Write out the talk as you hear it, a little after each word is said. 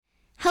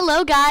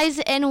Hello guys,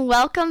 and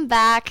welcome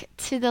back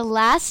to the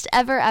last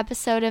ever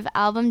episode of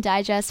Album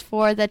Digest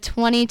for the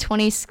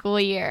 2020 school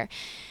year.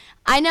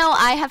 I know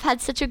I have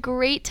had such a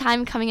great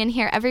time coming in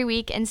here every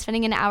week and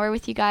spending an hour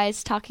with you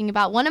guys talking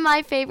about one of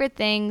my favorite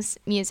things,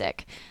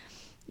 music.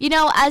 You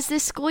know, as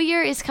this school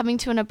year is coming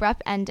to an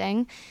abrupt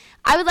ending,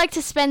 I would like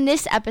to spend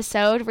this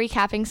episode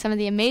recapping some of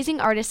the amazing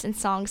artists and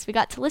songs we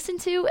got to listen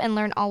to and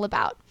learn all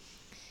about.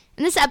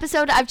 In this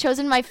episode, I've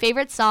chosen my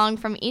favorite song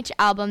from each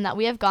album that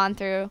we have gone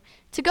through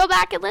to go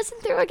back and listen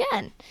through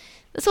again.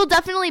 This will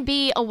definitely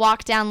be a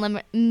walk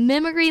down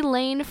memory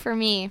lane for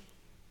me.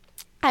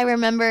 I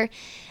remember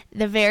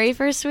the very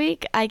first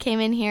week I came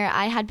in here,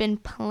 I had been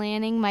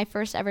planning my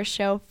first ever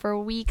show for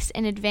weeks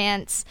in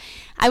advance.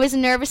 I was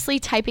nervously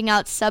typing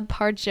out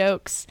subpar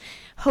jokes,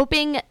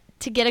 hoping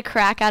to get a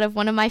crack out of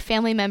one of my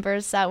family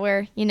members that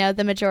were,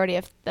 the majority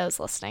of those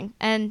listening,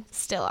 and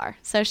still are.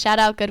 So shout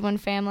out Goodwin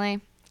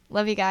family.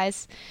 Love you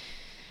guys.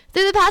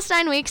 Through the past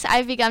 9 weeks,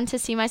 I've begun to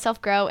see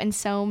myself grow in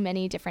so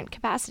many different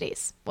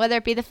capacities, whether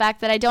it be the fact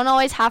that I don't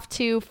always have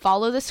to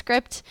follow the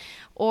script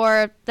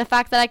or the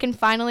fact that I can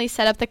finally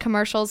set up the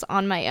commercials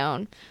on my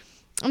own.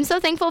 I'm so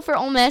thankful for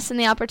Ole Miss and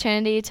the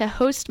opportunity to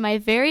host my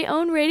very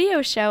own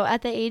radio show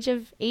at the age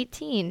of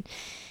 18.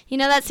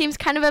 That seems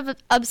kind of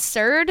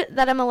absurd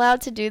that I'm allowed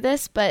to do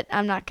this, but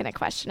I'm not going to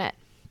question it.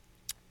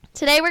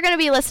 Today we're going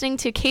to be listening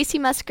to Casey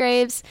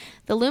Musgraves,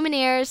 The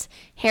Lumineers,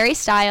 Harry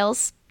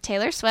Styles,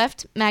 Taylor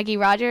Swift, Maggie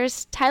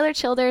Rogers, Tyler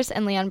Childers,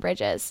 and Leon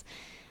Bridges.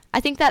 I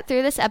think that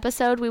through this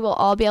episode, we will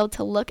all be able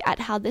to look at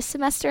how this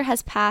semester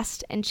has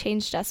passed and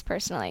changed us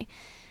personally.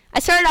 I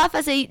started off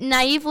as a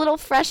naive little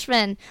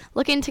freshman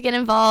looking to get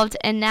involved,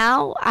 and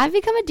now I've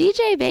become a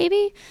DJ,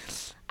 baby.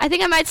 I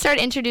think I might start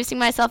introducing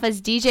myself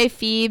as DJ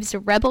Phoebe's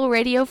Rebel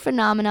Radio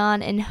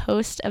phenomenon and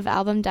host of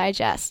Album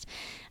Digest.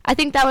 I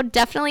think that would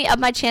definitely up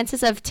my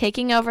chances of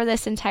taking over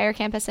this entire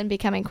campus and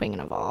becoming queen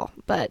of all,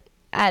 but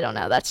I don't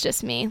know. That's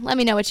just me. Let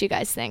me know what you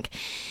guys think.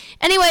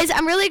 Anyways,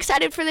 I'm really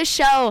excited for this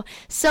show.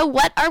 So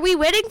what are we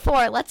waiting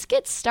for? Let's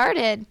get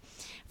started.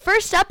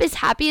 First up is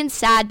Happy and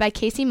Sad by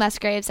Casey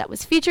Musgraves that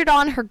was featured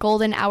on her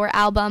Golden Hour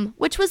album,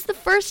 which was the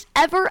first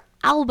ever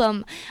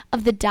album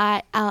of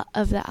the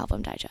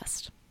Album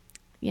Digest.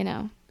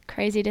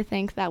 Crazy to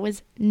think that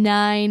was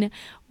 9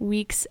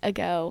 weeks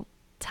ago.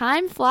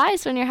 Time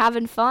flies when you're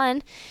having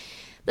fun.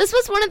 This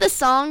was one of the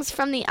songs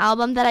from the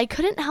album that I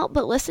couldn't help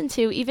but listen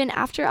to even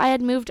after I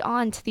had moved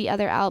on to the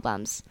other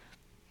albums.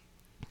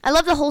 I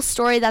love the whole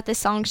story that this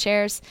song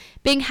shares,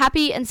 being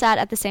happy and sad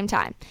at the same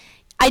time.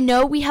 I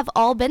know we have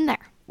all been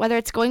there, whether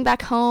it's going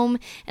back home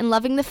and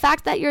loving the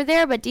fact that you're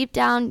there, but deep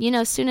down,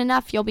 soon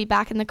enough you'll be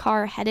back in the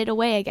car headed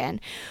away again,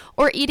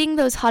 or eating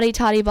those hottie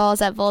toddy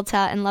balls at Volta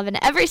and loving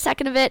every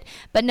second of it,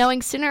 but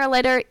knowing sooner or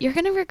later you're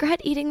going to regret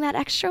eating that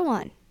extra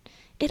one.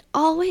 It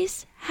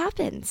always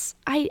happens.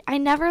 I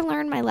never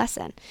learned my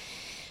lesson.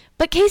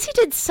 But Casey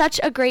did such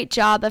a great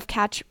job of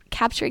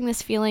capturing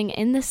this feeling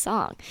in this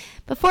song.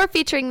 Before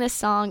featuring this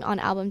song on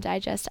Album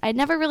Digest, I'd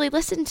never really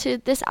listened to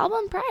this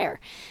album prior.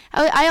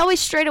 I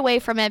always strayed away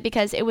from it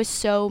because it was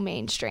so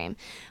mainstream.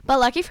 But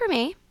lucky for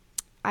me,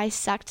 I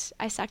sucked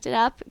it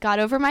up, got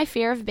over my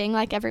fear of being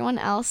like everyone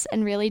else,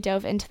 and really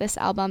dove into this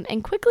album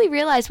and quickly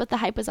realized what the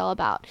hype was all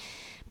about.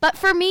 But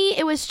for me,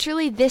 it was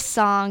truly this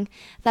song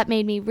that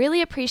made me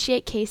really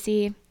appreciate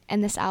Casey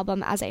and this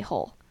album as a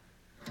whole.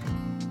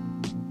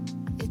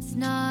 It's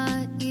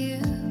not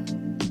you,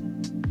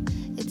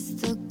 it's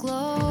the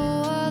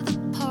glow of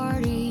the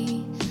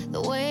party,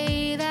 the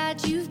way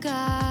that you've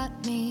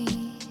got me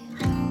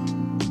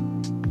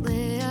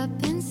lit up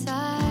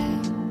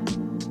inside.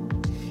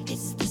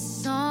 It's the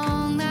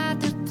song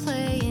that they're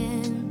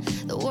playing,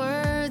 the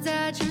words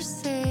that you're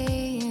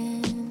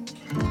saying.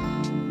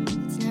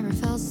 It's never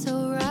felt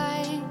so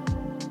right.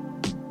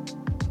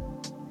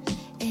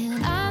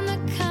 And I'm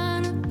the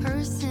kind of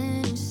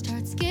person who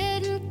starts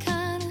getting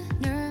kind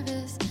of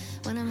nervous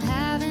when I'm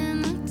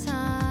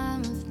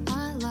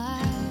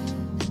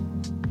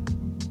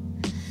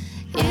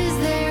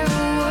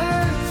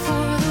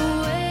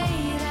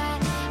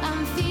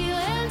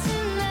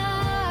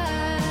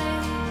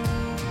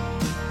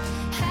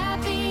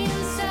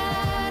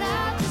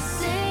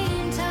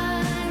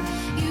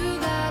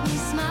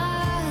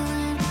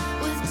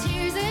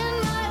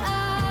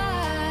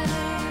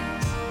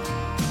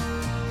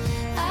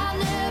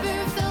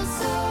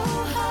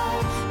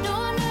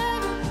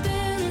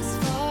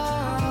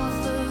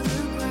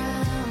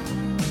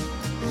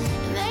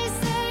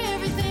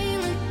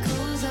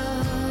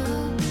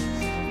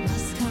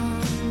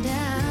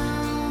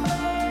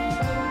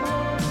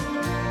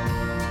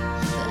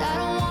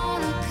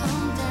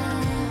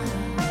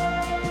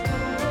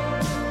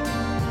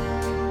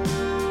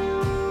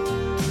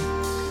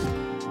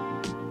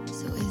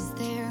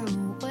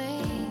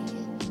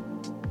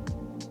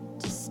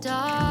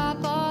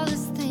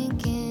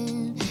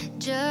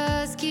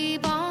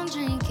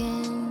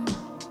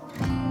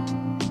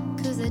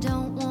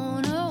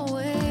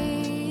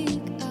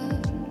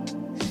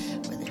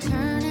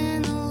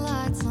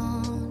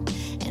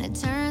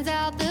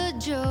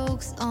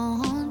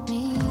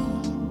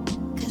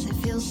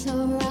feels so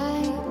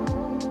right.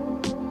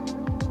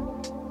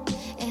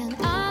 And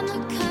I'm the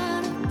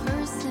kind of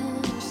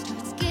person who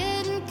starts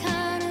getting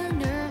kind of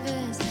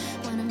nervous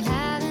when I'm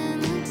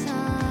having the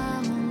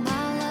time of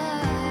my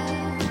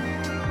life.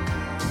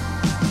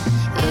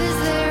 Is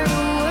there a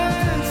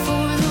word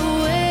for the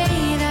way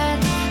that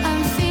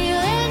I'm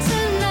feeling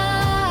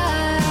tonight?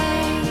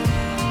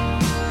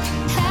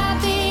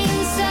 Happy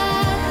and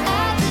sad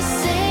at the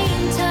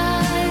same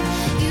time.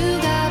 You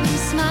got me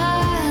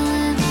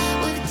smiling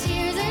with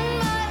tears in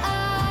my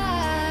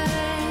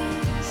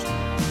eyes.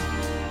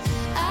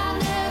 I've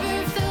never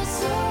felt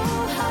so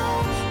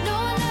high. No,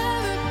 I've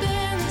never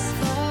been this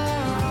far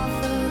off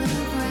of the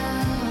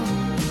ground.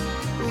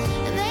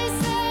 And they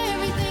say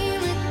everything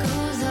that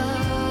goes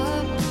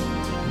up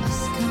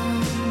must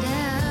come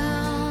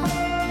down.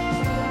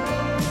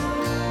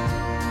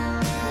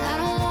 I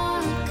don't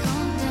wanna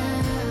come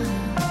down.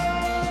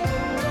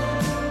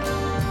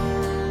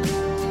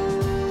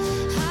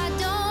 I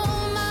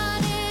don't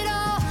mind it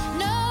all.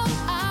 No,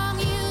 I'm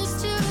used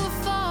to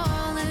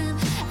falling.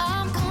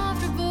 I'm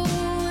comfortable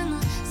when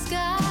the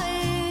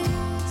sky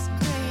is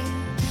gray.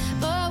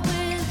 But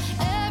when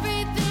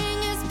everything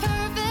is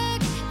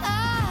perfect, I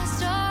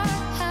start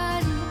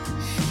hiding.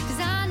 'Cause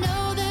I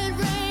know that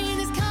rain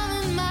is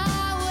coming my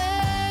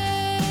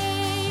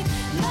way.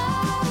 My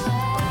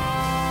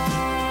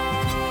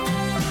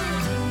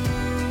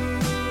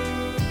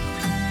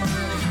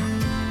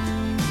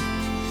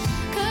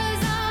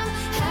Cause I'm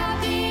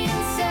happy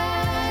and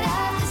sad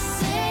at the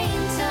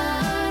same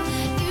time.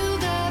 You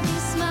got me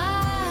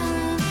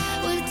smiling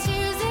with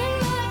tears in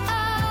my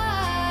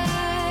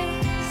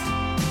eyes.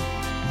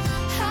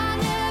 I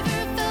never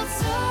felt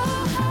so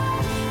high.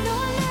 No,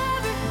 I've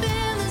never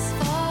been this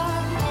far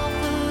off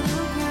of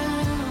the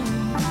ground.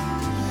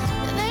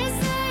 And they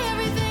say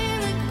everything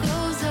that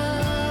goes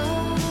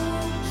up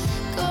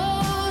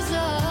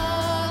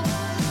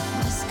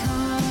must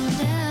come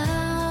down.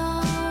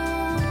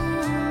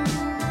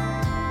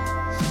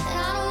 And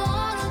I don't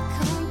wanna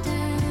come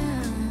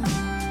down.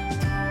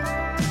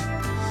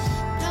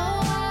 No,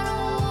 I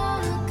don't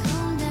wanna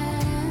come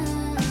down.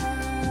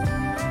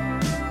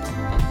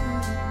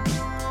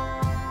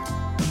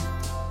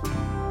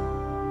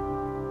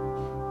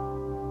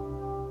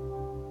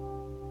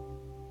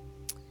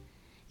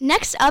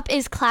 Next up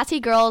is Classy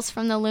Girls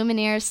from the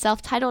Lumineers'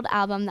 self-titled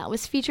album that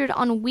was featured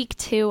on week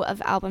 2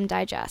 of Album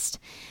Digest.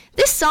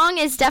 This song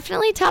is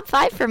definitely top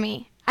 5 for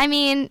me. I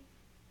mean,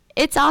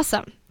 it's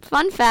awesome.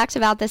 Fun fact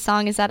about this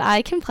song is that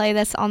I can play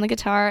this on the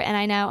guitar, and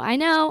I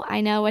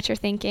know what you're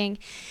thinking.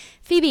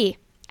 Phoebe,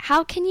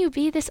 how can you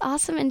be this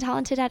awesome and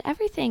talented at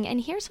everything?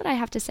 And here's what I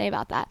have to say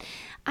about that.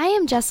 I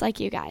am just like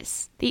you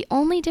guys. The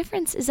only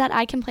difference is that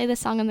I can play this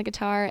song on the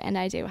guitar, and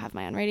I do have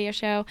my own radio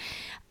show.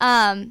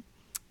 And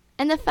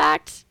the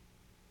fact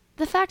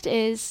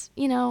is,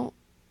 you know,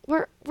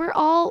 we're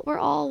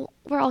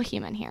all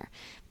human here.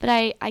 But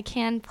I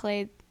can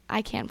play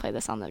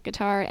this on the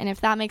guitar, and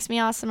if that makes me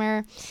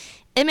awesomer,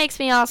 it makes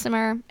me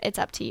awesomer. It's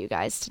up to you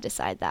guys to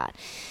decide that.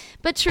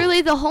 But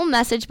truly, the whole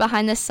message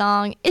behind this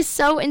song is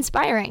so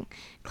inspiring.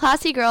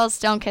 Classy girls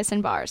don't kiss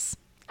in bars.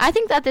 I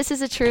think that this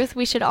is a truth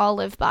we should all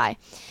live by.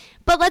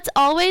 But let's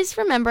always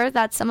remember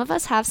that some of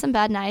us have some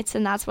bad nights,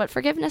 and that's what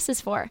forgiveness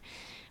is for.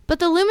 But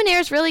the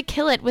Lumineers really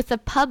kill it with the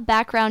pub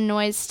background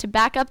noise to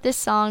back up this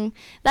song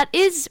that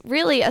is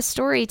really a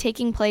story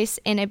taking place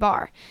in a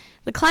bar.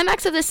 The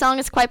climax of this song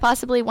is quite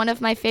possibly one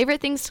of my favorite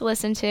things to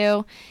listen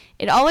to.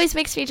 It always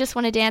makes me just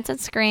want to dance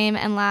and scream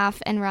and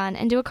laugh and run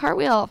and do a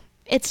cartwheel.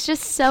 It's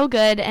just so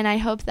good, and I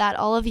hope that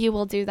all of you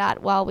will do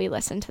that while we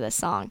listen to this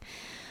song.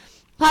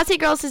 Classy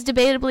Girls is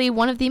debatably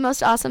one of the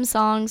most awesome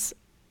songs,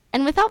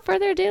 and without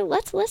further ado,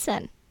 let's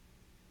listen.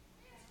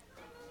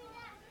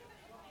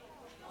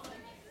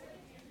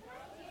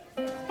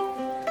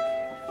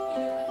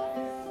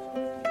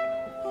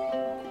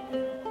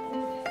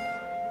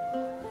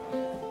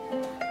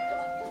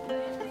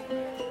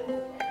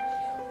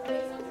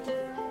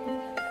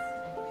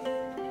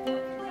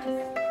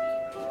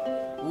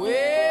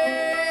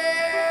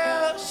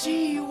 Well,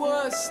 she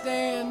was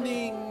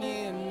standing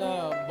in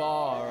a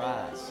bar.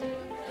 I said,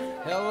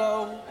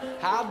 hello,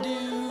 how do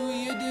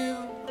you do?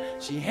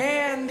 She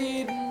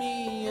handed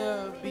me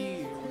a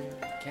beer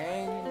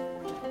can.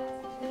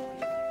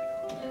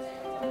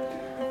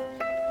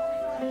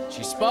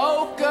 She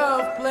spoke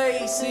of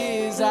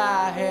places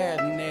I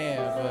had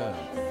never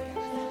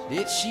been,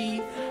 that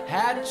she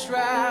had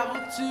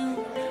traveled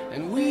to,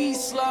 and we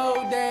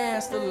slow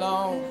danced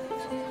along,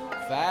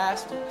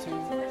 faster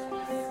too.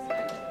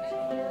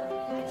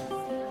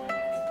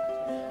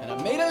 And I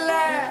made her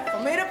laugh,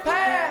 I made her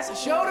pass, I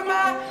showed her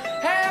my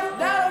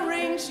 $50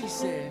 ring. She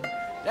said,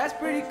 that's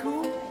pretty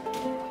cool.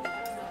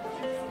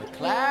 But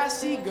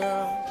classy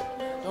girls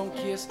don't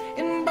kiss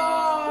in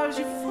bars,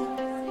 you fool.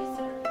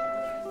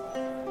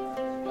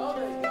 Oh,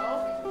 there you go.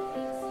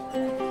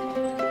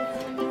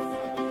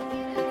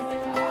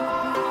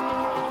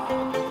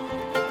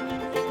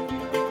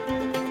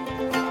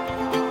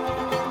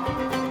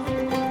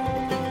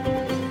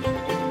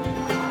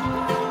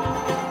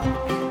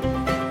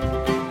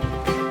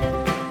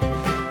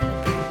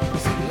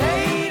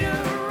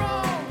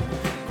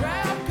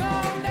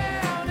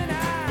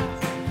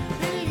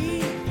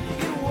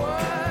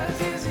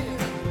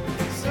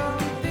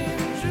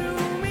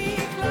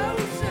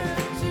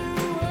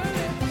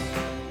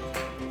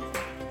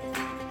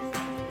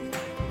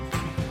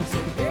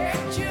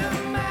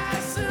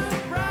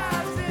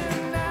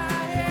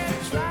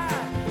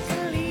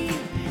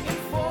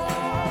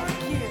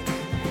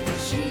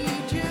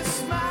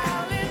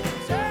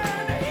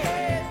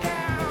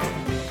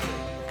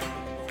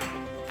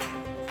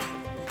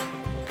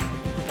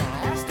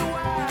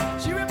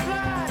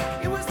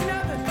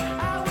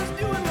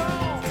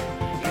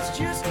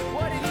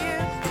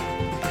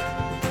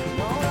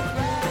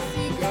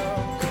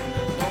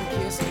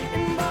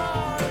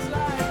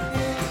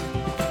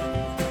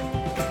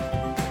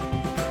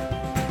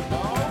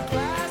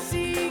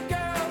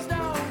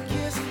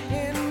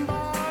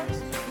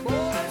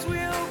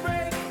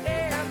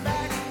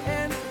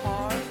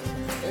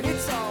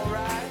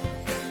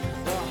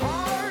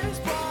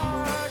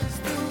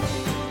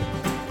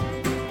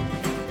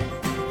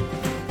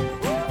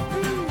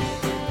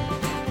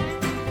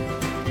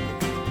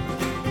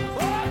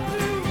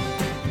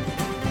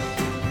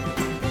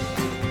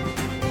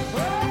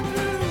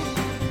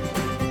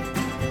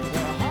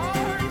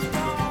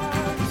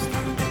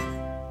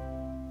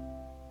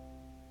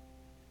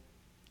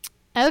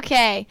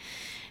 Okay.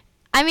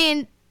 I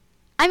mean,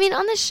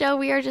 on this show,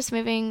 we are just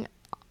moving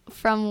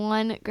from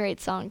one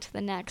great song to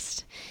the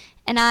next,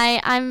 and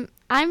I'm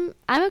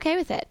okay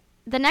with it.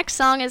 The next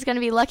song is going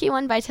to be "Lucky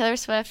One" by Taylor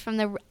Swift from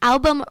the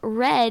album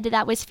Red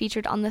that was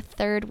featured on the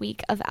 3rd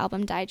week of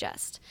Album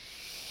Digest.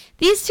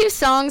 These two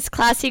songs,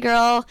 "Classy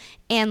Girl"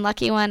 and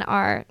 "Lucky One,"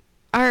 are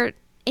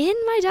in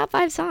my top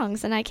 5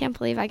 songs, and I can't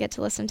believe I get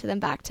to listen to them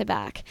back to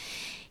back.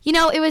 You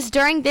know, it was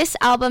during this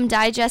Album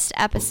Digest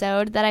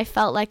episode that I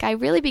felt like I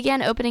really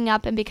began opening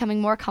up and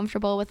becoming more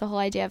comfortable with the whole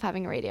idea of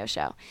having a radio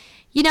show.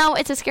 You know,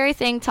 it's a scary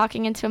thing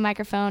talking into a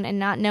microphone and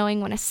not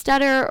knowing when a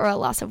stutter or a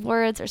loss of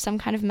words or some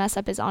kind of mess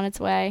up is on its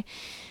way.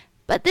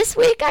 But this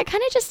week, I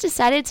kind of just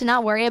decided to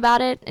not worry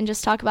about it and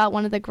just talk about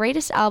one of the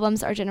greatest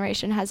albums our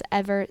generation has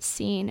ever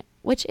seen,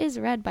 which is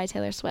Red by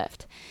Taylor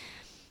Swift.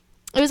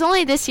 It was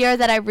only this year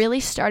that I really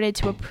started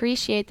to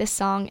appreciate this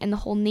song and the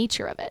whole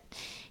nature of it.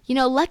 You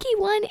know, Lucky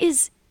One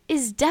is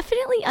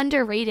definitely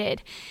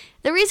underrated.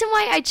 The reason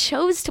why I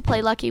chose to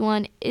play Lucky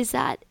One is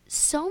that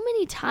so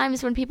many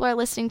times when people are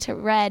listening to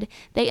Red,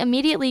 they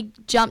immediately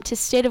jump to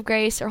State of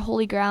Grace or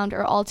Holy Ground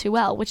or All Too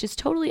Well, which is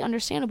totally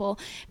understandable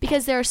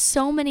because there are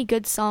so many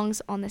good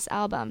songs on this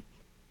album.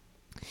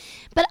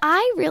 But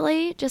I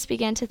really just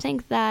began to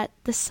think that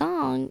the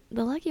song,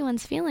 The Lucky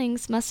One's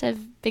feelings, must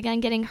have begun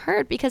getting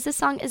hurt because this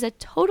song is a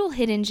total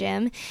hidden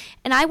gem,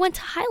 and I want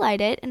to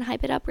highlight it and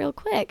hype it up real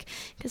quick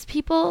because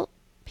people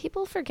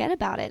forget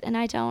about it, and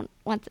I don't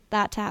want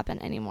that to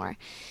happen anymore.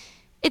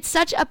 It's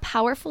such a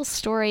powerful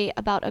story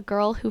about a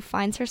girl who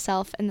finds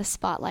herself in the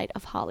spotlight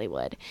of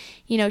Hollywood.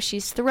 You know,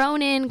 she's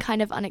thrown in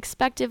kind of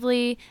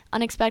unexpectedly,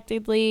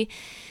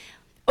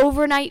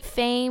 overnight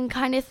fame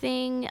kind of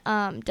thing,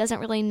 doesn't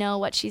really know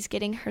what she's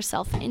getting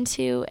herself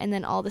into, and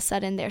then all of a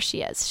sudden there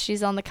she is.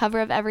 She's on the cover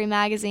of every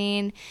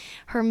magazine,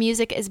 her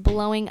music is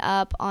blowing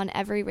up on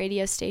every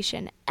radio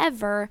station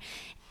ever,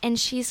 and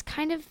she's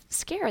kind of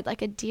scared,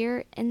 like a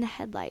deer in the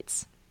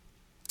headlights.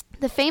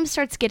 The fame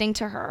starts getting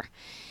to her,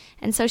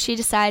 and so she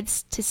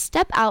decides to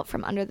step out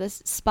from under the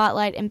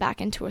spotlight and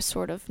back into a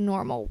sort of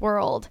normal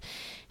world.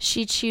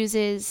 She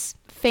chooses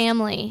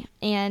family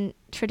and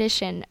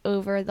tradition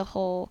over the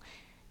whole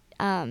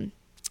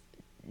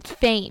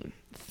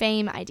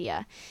fame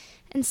idea.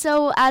 And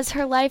so as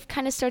her life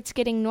kind of starts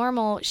getting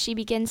normal, she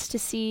begins to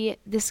see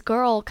this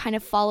girl kind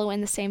of follow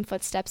in the same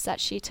footsteps that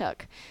she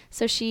took.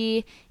 So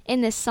she,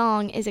 in this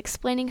song, is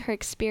explaining her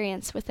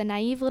experience with a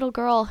naive little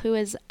girl who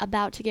is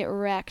about to get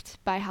wrecked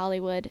by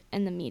Hollywood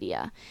and the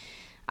media.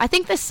 I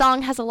think this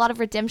song has a lot of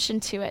redemption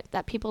to it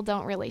that people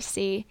don't really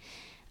see.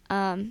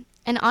 And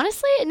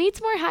honestly, it needs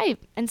more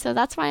hype, and so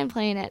that's why I'm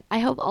playing it. I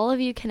hope all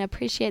of you can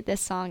appreciate this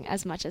song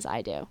as much as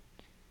I do.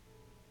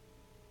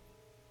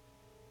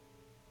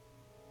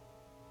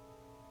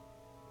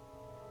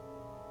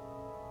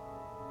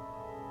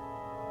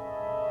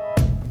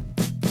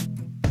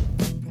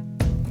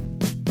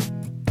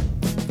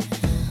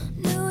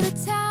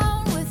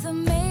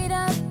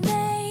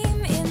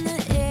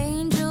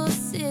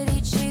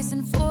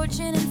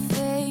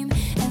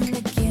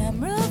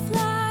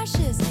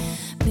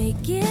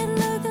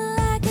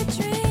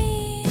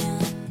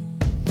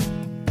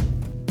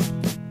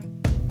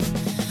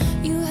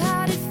 You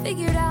had it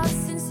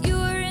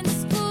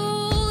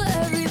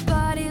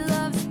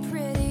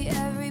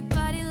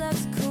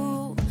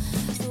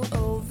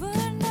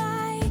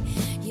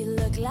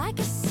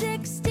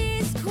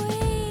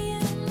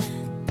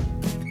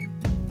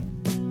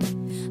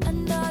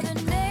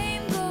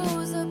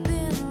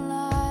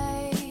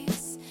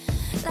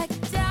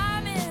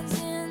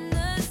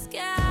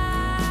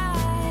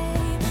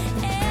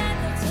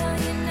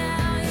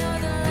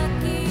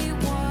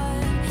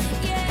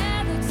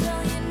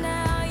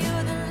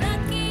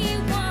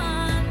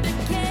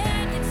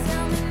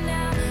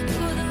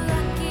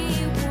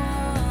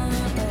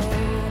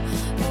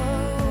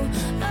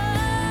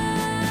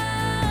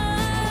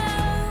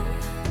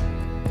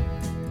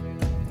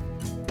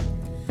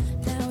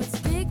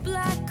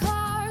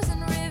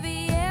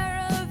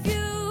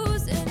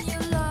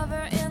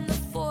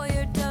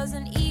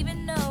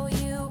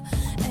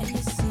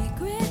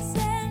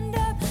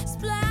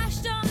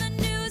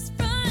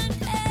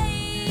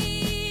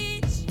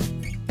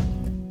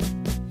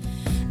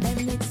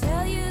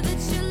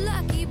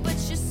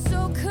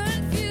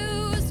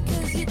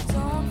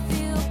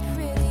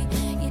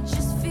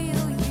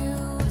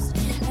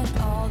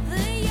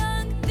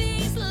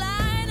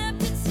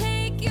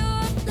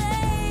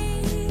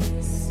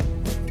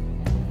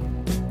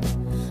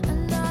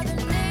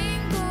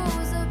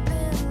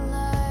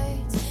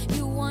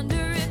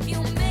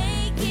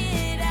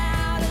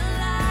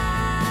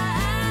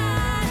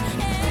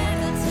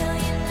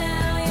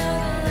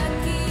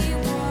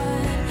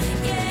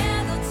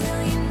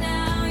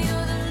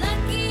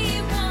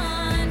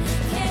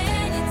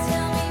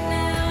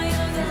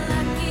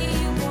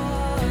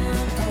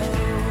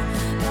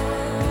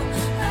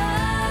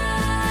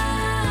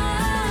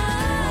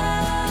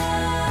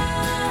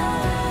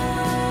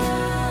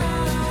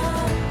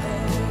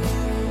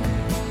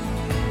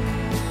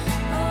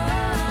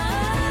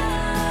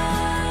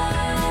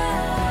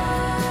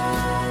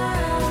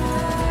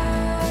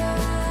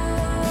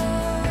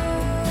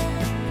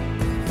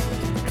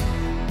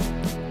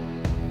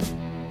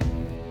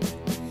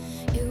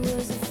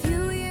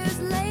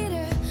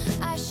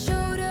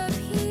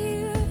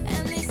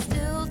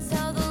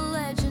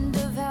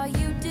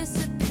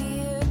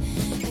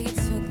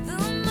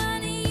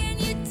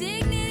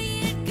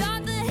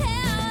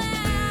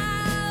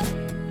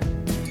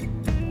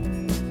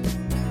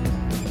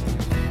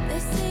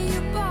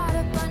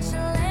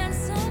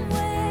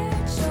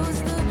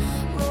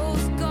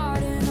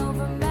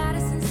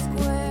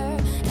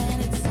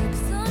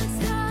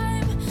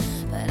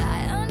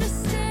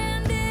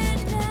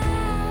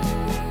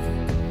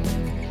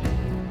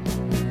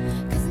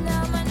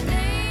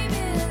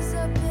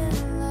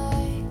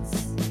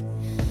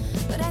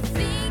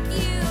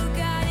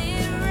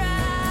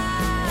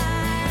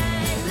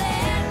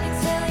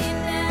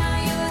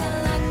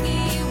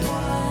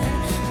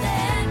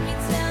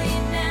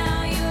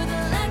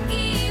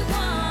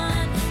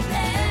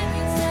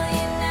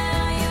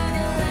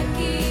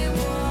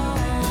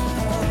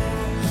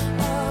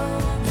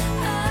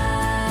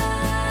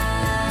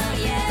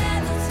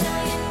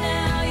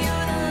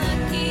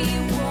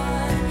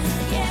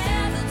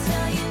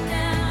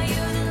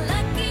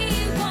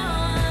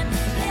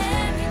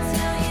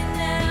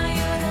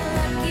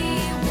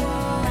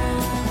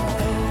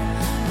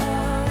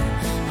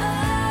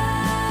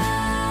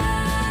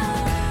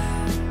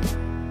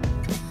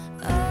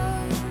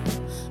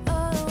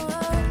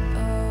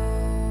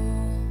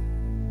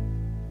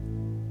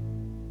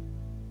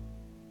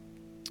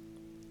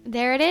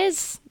There it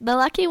is, the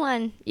lucky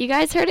one. You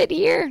guys heard it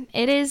here.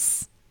 It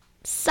is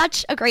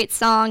such a great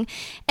song.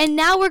 And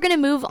now we're going to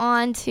move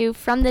on to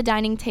From the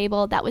Dining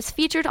Table, that was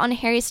featured on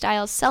Harry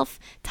Styles'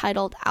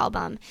 self-titled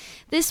album.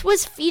 This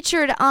was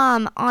featured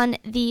on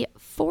the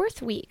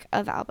 4th week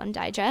of Album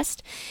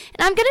Digest.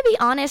 And I'm going to be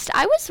honest,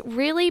 I was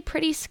really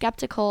pretty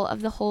skeptical of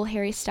the whole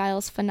Harry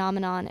Styles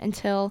phenomenon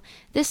until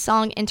this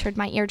song entered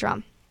my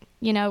eardrum.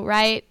 You know,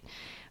 right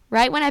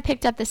when I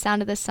picked up the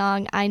sound of the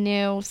song, I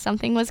knew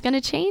something was going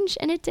to change,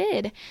 and it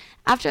did.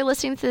 After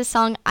listening to the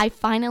song, I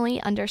finally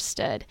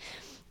understood.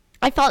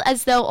 I felt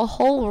as though a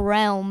whole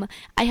realm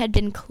I had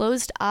been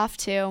closed off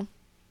to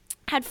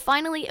had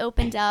finally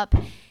opened up.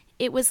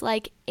 It was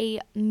like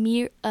a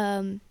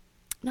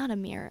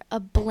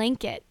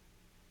blanket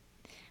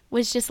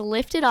was just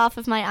lifted off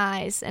of my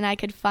eyes, and I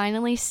could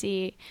finally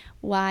see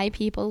why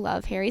people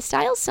love Harry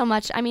Styles so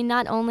much. I mean,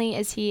 not only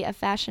is he a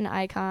fashion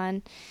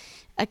icon,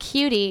 a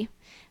cutie,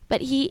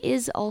 but he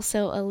is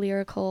also a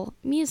lyrical,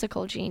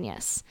 musical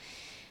genius.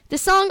 The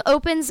song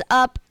opens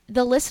up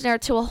the listener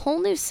to a whole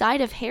new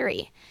side of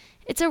Harry.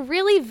 It's a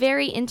really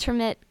very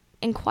intimate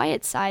and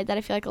quiet side that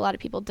I feel like a lot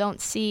of people don't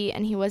see,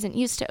 and he wasn't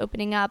used to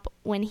opening up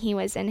when he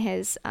was in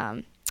his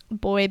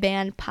boy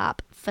band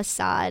pop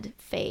facade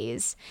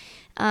phase.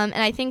 And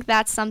I think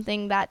that's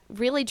something that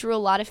really drew a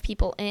lot of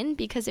people in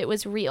because it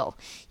was real.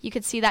 You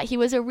could see that he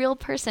was a real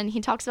person.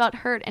 He talks about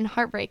hurt and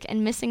heartbreak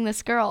and missing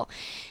this girl.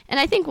 And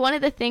I think one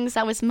of the things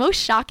that was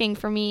most shocking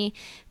for me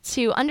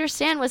to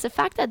understand was the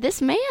fact that this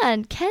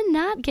man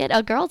cannot get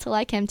a girl to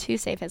like him to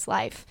save his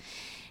life.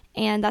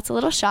 And that's a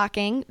little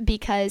shocking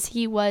because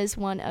he was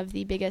one of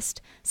the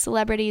biggest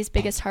celebrities,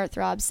 biggest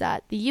heartthrobs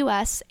that the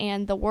U.S.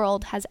 and the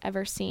world has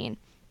ever seen.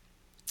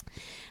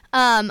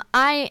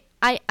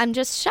 I'm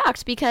just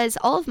shocked because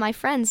all of my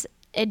friends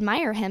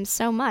admire him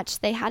so much.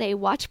 They had a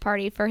watch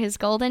party for his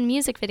Golden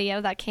music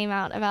video that came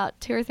out about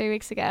 2 or 3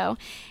 weeks ago.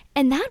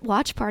 And that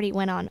watch party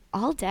went on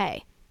all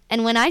day.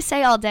 And when I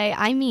say all day,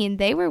 I mean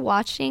they were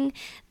watching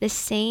the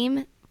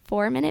same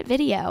 4-minute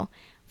video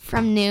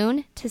from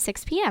noon to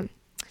 6 p.m.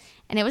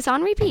 And it was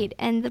on repeat.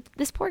 And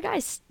this poor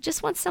guy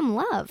just wants some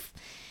love.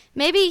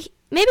 Maybe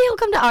he'll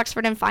come to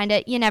Oxford and find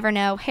it. You never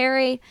know.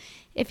 Harry,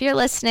 if you're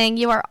listening,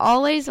 you are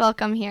always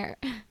welcome here.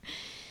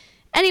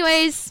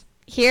 Anyways,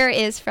 here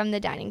is From the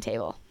Dining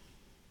Table.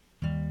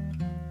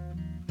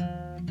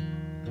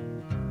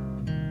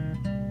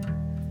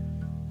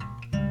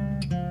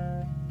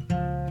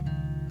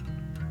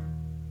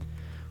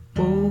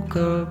 Woke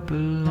up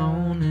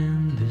alone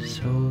in this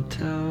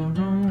hotel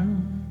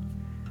room.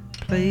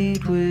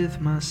 Played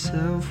with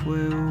myself,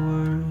 where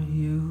were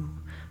you?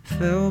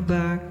 Fell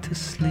back to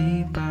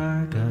sleep,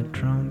 I got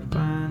drunk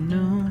by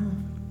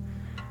noon.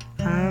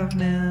 I've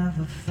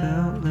never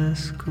felt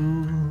less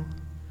cool.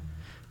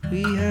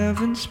 We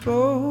haven't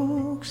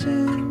spoke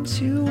since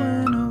you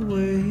went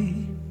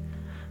away.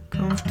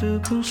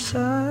 Comfortable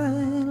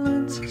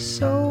silence is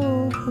so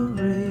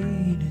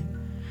overrated.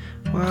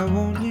 Why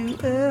won't you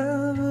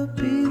ever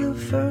be the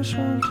first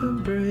one to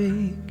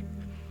break?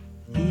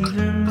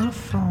 Even my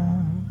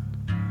phone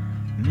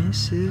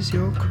misses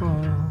your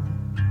call.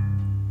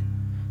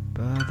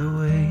 By the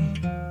way,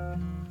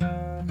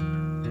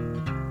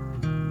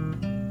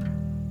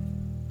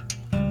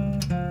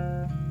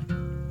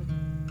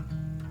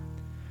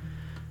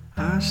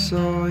 I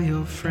saw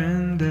your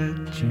friend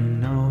that you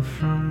know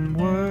from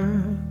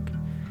work.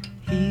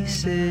 He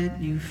said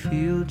you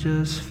feel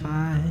just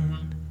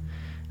fine.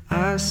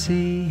 I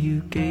see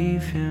you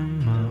gave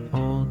him my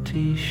old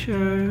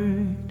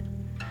t-shirt,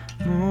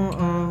 more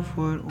of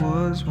what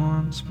was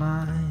once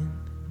mine.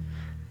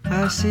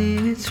 I see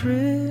it's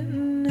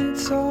written,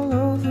 it's all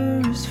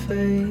over his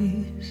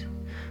face.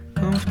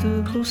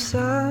 Comfortable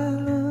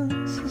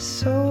silence is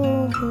so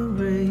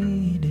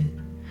overrated.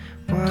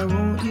 Why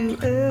won't you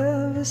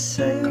ever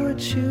say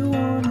what you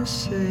wanna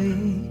say?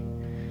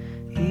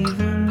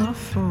 Even my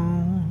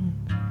phone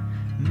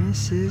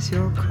misses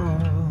your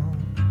call.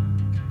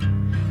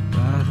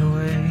 By the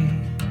way,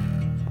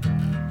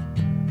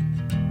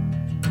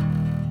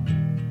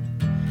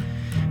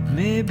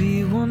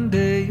 maybe one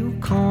day you'll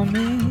call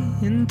me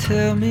and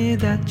tell me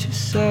that you're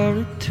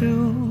sorry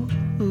too.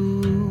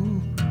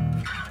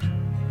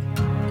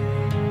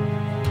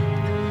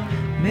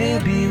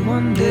 Maybe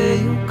one day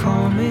you'll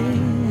call me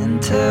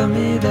and tell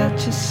me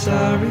that you're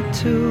sorry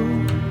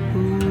too.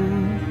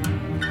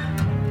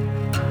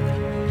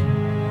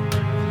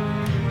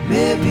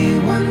 Maybe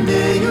one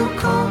day you'll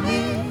call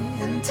me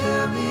and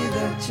tell me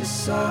that you're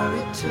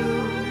sorry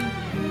too.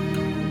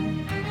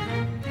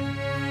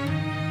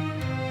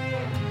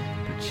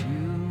 But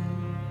you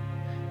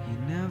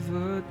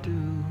never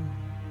do.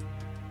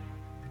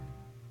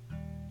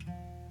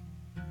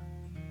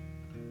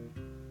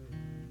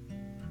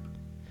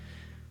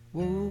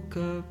 Woke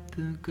up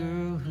the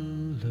girl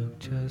who looked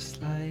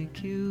just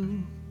like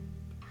you.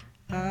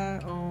 I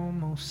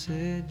almost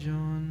said your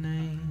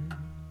name.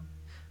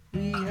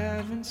 We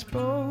haven't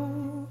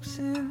spoke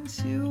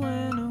since you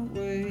went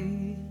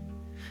away.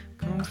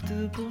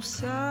 Comfortable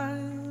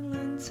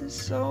silence is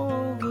so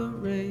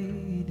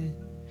overrated.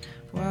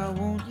 Why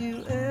won't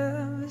you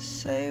ever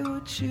say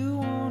what you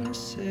wanna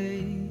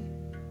say?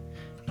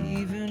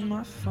 Even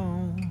my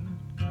phone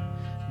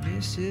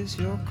misses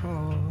your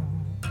call.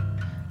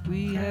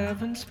 We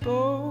haven't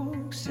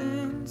spoke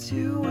since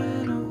you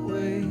went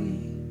away.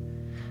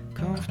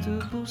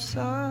 Comfortable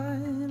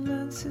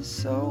silence is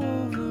so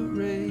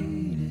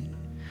overrated.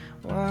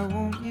 Why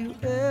won't you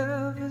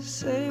ever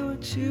say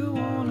what you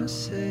wanna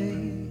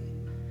say?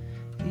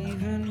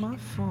 Even my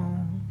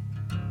phone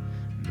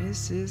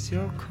misses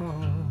your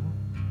call.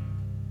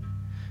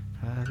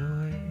 By the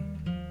way,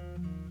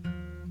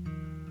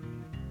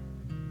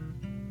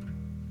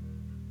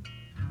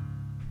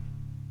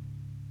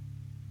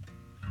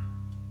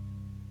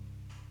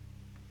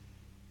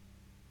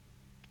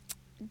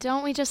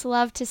 Don't we just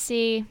love to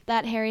see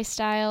that Harry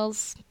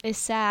Styles is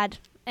sad?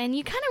 And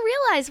you kind of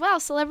realize, wow,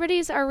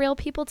 celebrities are real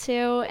people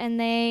too, and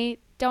they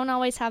don't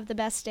always have the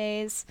best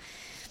days.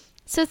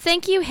 So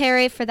thank you,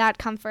 Harry, for that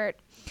comfort.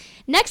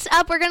 Next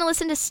up, we're going to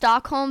listen to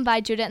Stockholm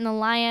by Judith and the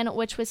Lion,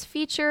 which was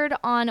featured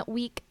on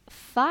week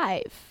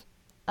 5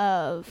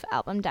 of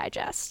Album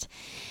Digest.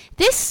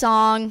 This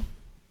song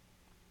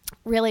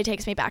really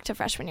takes me back to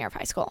freshman year of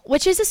high school,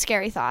 which is a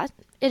scary thought.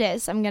 It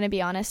is. I'm going to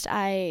be honest.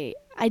 I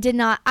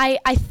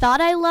thought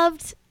I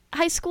loved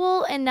high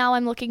school, and now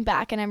I'm looking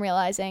back and I'm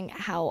realizing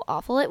how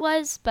awful it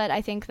was, but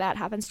I think that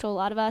happens to a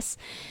lot of us.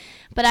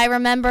 But I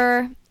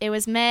remember it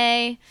was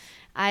May.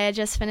 I had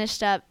just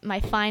finished up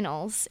my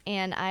finals,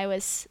 and I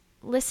was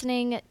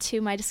listening to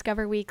my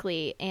Discover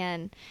Weekly,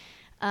 and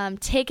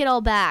Take It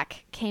All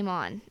Back came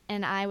on,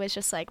 and I was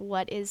just like,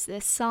 what is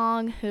this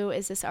song? Who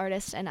is this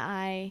artist? And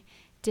I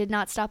did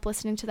not stop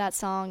listening to that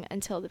song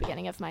until the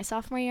beginning of my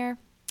sophomore year.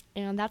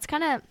 And it's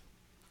kind of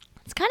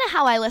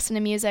how I listen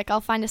to music.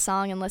 I'll find a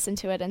song and listen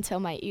to it until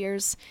my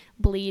ears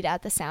bleed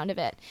at the sound of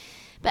it.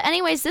 But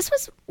anyways, this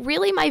was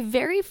really my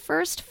very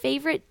first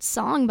favorite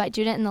song by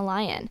Judith and the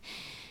Lion.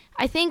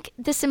 I think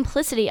the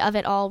simplicity of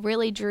it all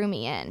really drew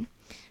me in.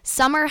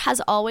 Summer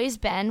has always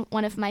been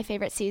one of my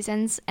favorite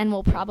seasons and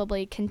will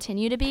probably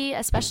continue to be,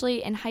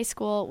 especially in high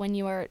school when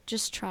you are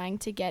just trying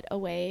to get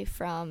away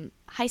from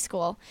high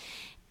school.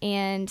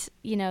 And,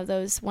 you know,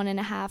 those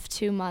 1.5,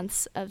 2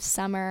 months of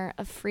summer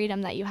of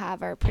freedom that you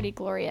have are pretty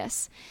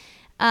glorious.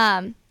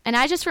 And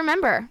I just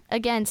remember,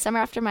 again, summer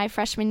after my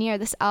freshman year,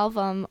 this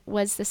album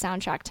was the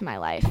soundtrack to my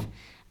life.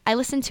 I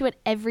listened to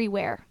it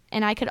everywhere,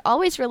 and I could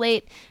always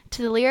relate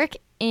to the lyric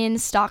in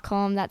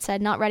Stockholm that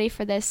said, "Not ready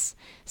for this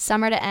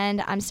summer to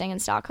end, I'm staying in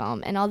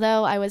Stockholm." And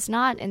although I was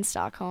not in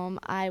Stockholm,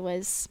 I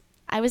was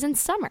in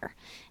summer,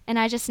 and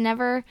I just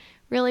never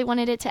really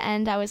wanted it to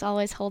end. I was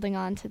always holding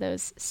on to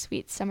those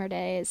sweet summer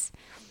days.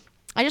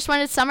 I just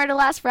wanted summer to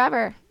last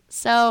forever,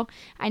 so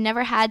I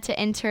never had to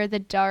enter the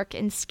dark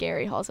and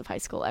scary halls of high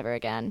school ever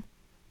again.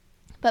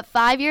 But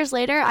 5 years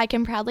later, I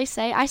can proudly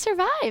say I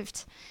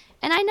survived,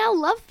 and I now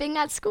love being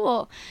at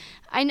school.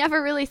 I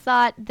never really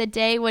thought the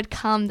day would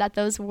come that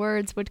those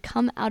words would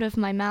come out of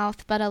my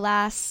mouth, but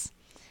alas,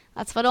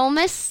 that's what Ole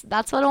Miss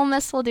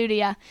will do to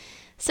you.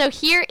 So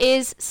here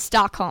is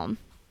Stockholm.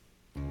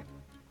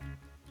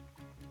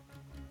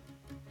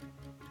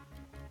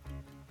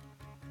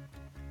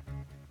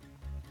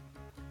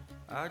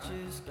 I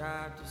just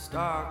got to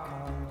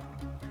Stockholm,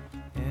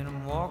 and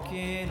I'm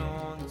walking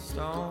on the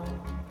stones.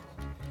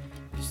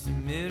 It's the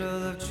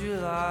middle of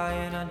July,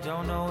 and I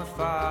don't know if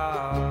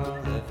I'll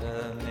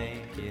ever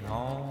make it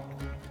home.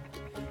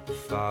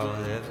 If I'll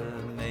ever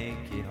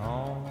make it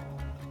home.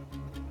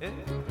 Yeah.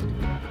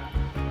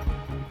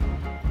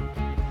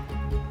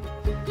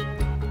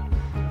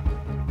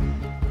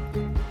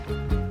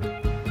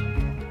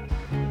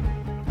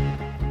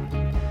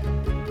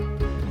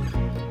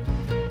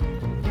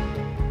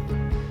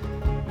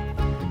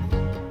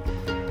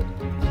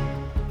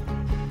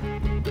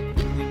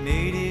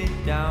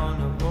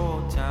 Down the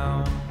old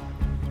town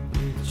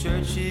with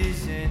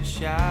churches and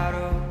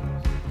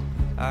shadows.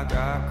 I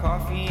got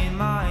coffee in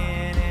my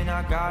hand and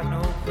I got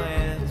no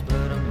plans,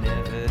 but I'm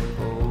never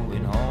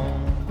going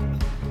home.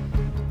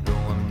 No,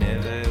 I'm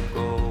never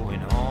going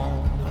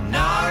home. I'm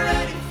not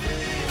ready for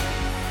this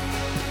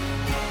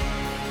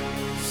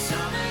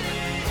summer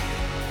day.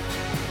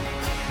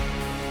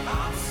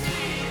 I'm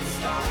staying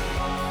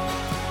Stockholm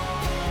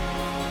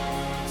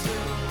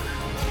till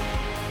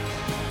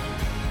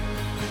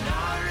I'm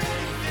not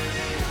ready for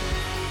this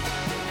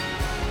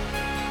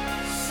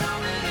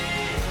summer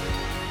day.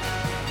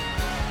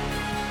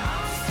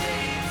 I'm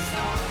staying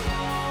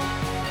Stockholm.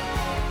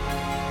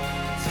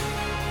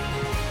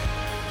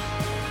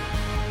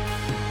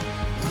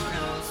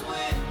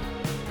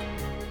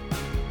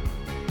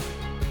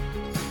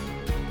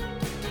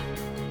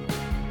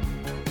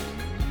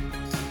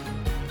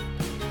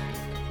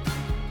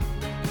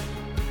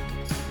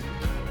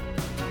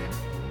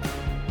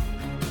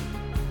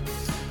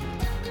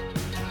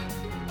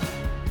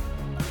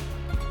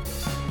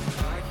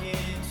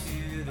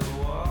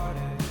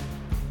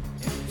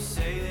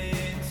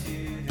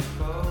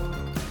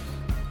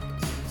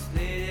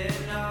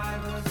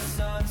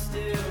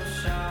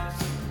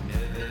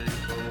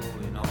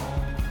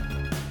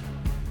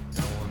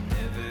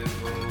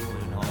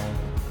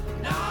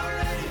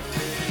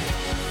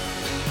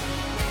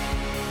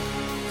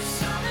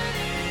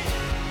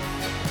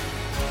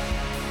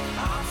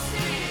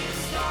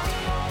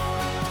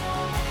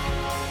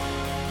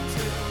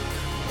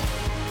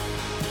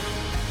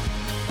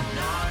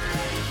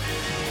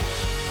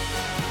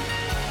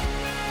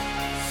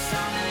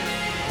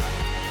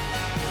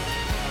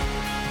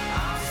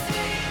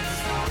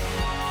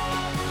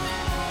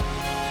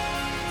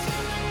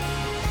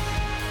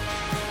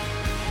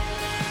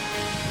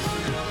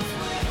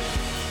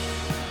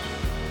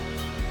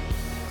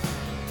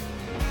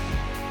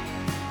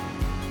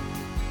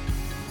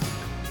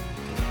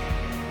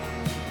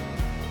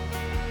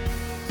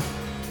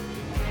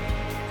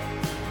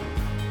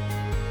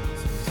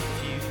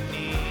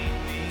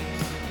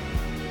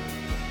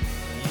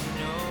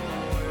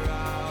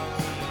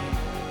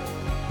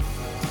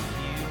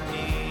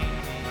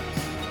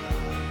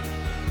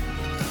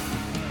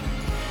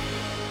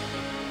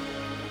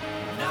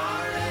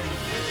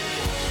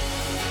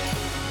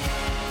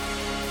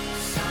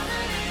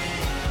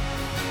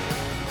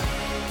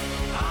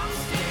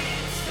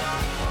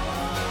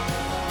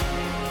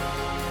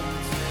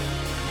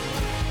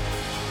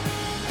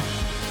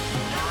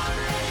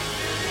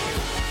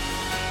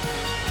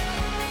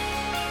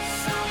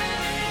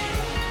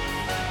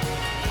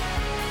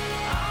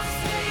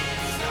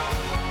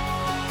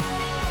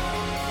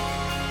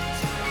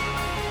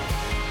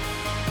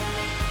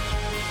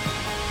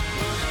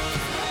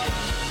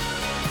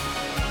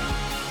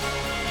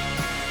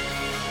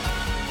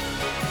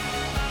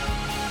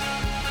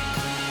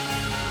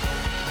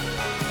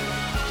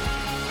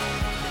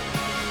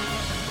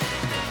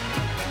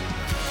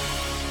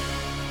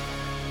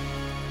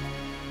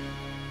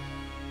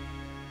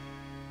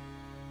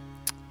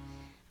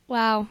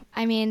 Wow.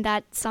 I mean,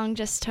 that song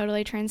just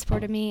totally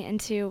transported me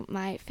into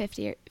my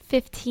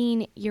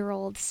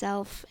 15-year-old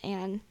self,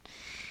 and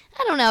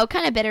I don't know,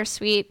 kind of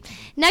bittersweet.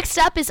 Next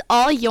up is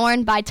All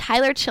Yourn by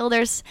Tyler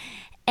Childers,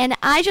 and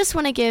I just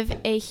want to give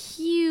a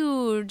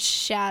huge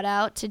shout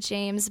out to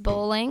James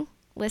Bowling,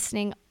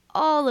 listening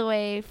all the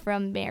way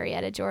from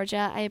Marietta,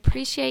 Georgia. I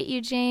appreciate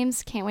you,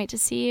 James. Can't wait to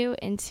see you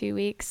in 2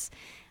 weeks.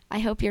 I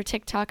hope your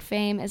TikTok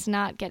fame is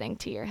not getting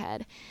to your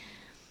head.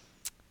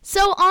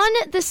 So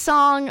on the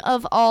song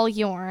of All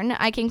Yourn,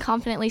 I can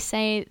confidently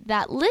say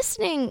that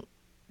listening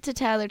to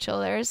Tyler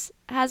Childers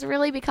has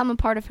really become a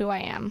part of who I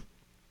am.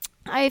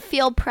 I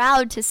feel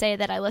proud to say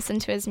that I listen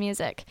to his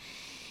music.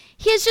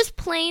 He is just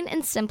plain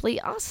and simply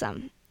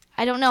awesome.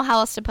 I don't know how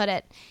else to put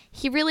it.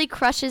 He really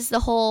crushes the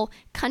whole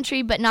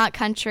country but not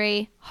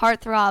country,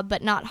 heartthrob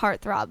but not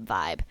heartthrob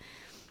vibe.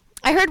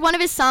 I heard one of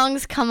his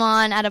songs come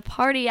on at a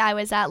party I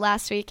was at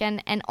last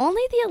weekend, and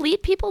only the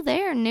elite people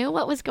there knew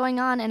what was going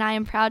on, and I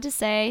am proud to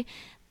say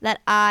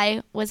that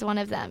I was one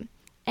of them.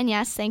 And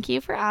yes, thank you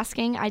for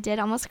asking. I did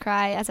almost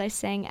cry as I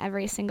sang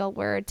every single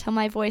word till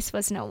my voice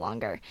was no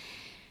longer.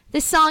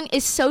 This song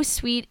is so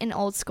sweet and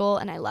old school,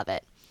 and I love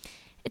it.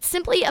 It's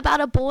simply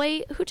about a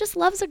boy who just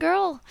loves a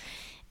girl.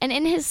 And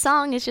in his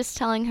song is just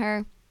telling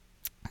her,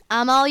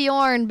 I'm all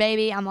yourn,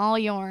 baby, I'm all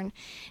yourn.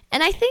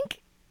 And I think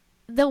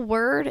the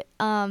word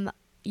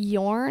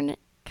yourn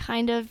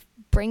kind of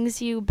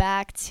brings you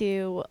back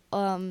to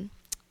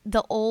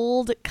the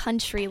old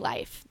country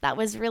life that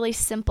was really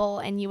simple,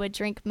 and you would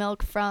drink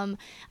milk from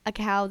a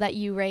cow that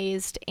you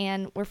raised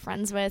and were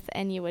friends with,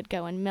 and you would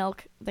go and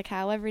milk the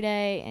cow every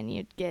day, and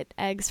you'd get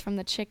eggs from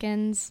the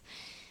chickens.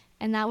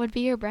 And that would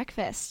be your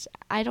breakfast.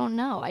 I don't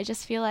know. I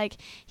just feel like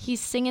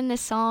he's singing this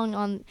song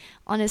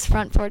on his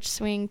front porch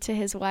swing to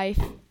his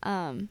wife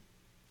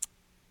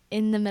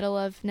in the middle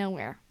of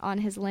nowhere on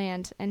his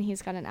land, and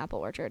he's got an apple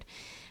orchard.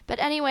 But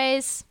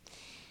anyways,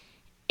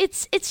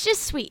 it's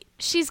just sweet.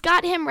 She's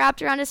got him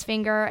wrapped around his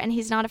finger, and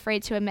he's not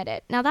afraid to admit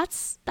it. Now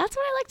that's what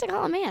I like to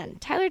call a man.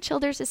 Tyler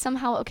Childers is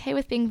somehow okay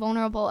with being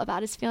vulnerable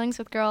about his feelings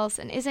with girls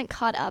and isn't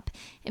caught up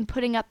in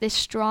putting up this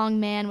strong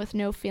man with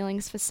no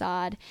feelings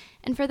facade.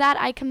 And for that,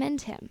 I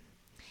commend him.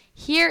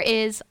 Here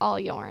is All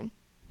Yourn.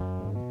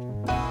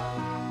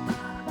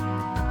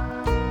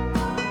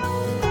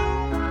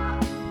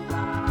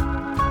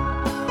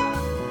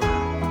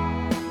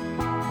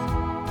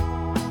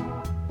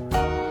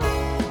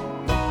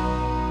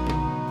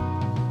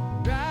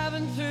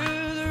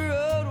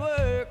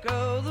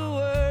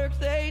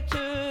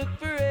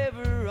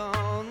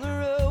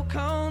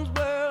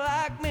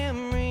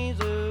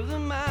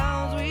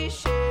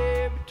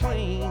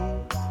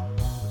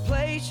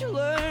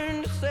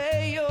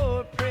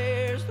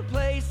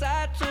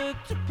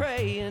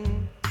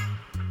 Praying,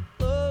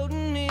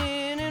 loading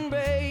in and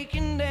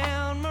breaking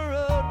down my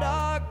road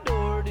dog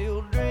door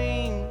deal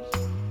dreams.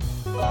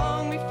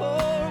 Long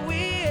before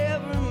we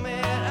ever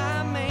met,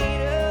 I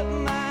made up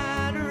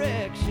my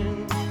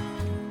direction.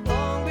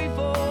 Long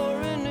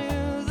before I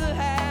knew the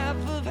half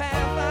of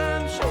half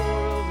I'm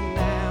sure of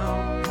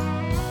now.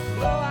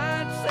 Though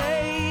I'd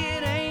say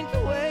it ain't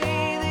the way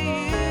that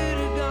you'd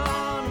have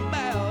gone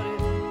about it.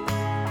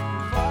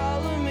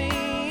 Follow me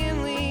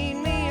and lead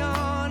me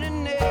on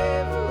and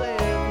never let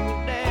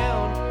me down.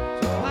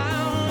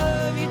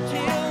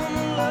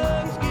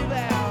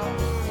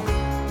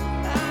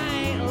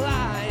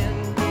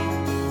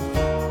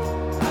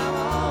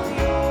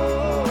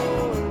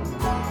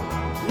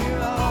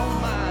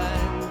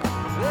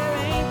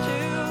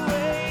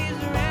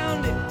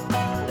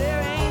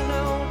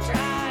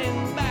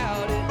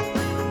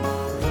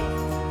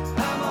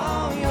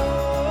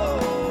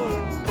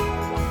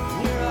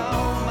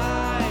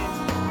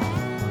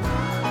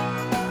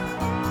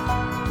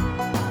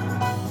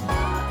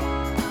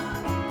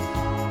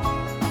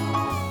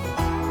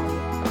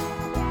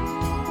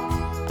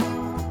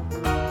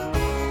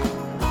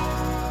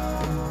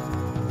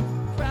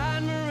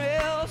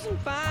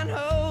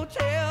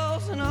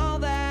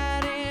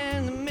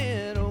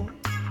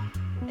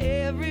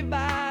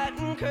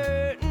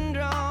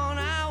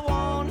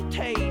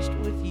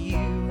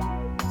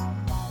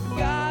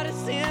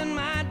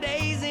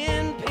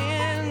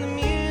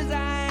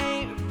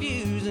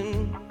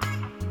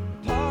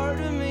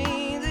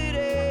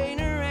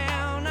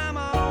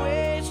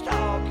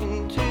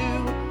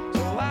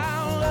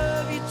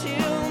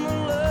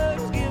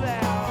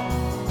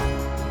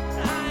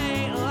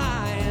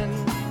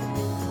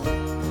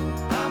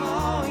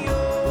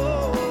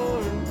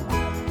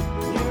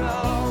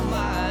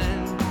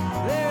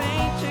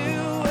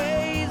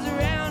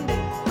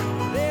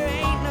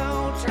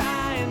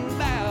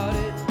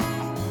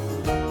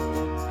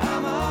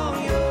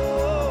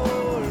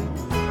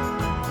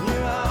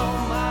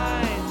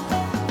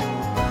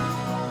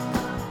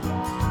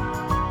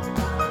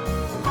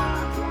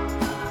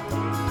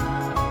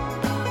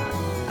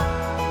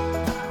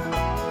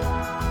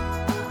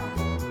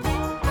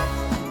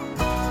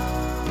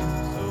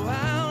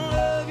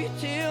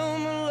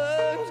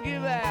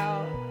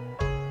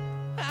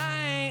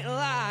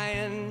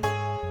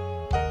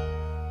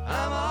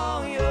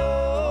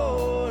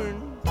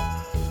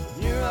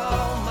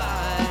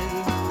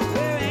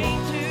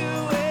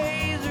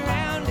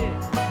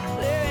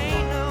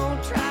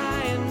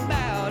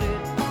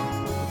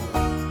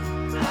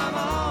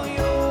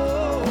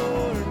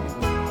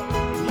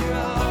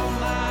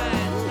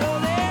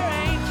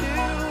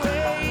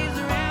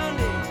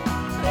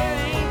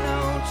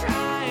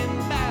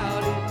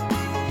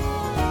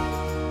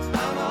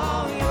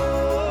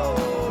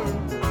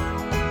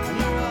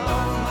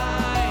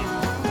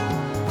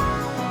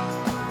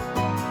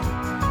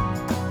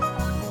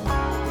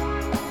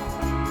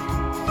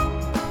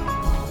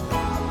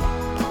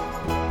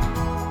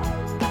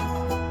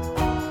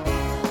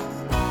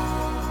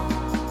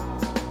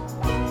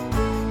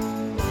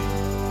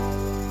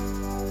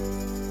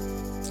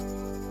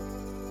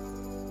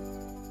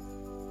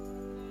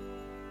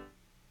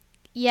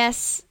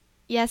 Yes.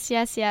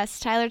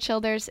 Tyler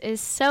Childers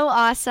is so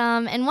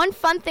awesome. And one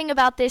fun thing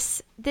about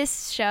this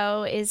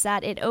show is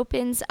that it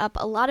opens up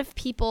a lot of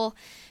people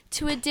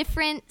to a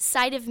different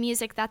side of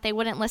music that they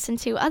wouldn't listen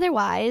to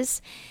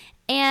otherwise.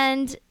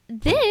 And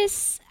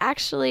this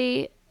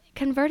actually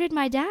converted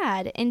my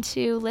dad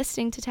into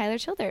listening to Tyler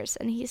Childers.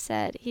 And he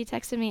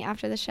texted me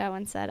after the show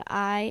and said,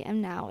 I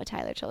am now a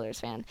Tyler Childers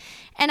fan.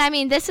 And I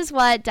mean, this is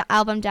what the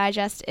Album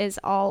Digest is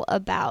all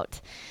about.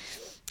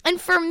 And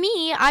for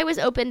me, I was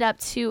opened up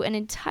to an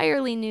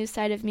entirely new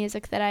side of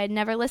music that I had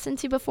never listened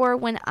to before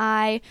when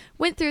I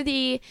went through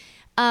the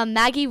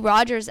Maggie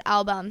Rogers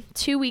album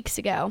 2 weeks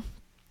ago.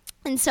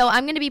 And so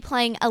I'm going to be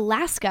playing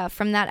Alaska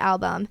from that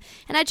album.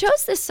 And I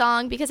chose this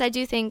song because I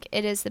do think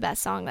it is the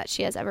best song that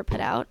she has ever put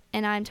out.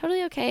 And I'm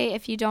totally okay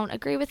if you don't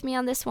agree with me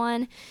on this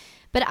one.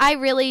 But I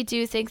really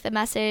do think the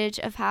message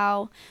of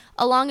how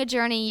along a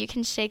journey you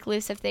can shake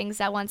loose of things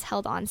that once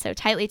held on so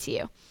tightly to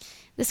you.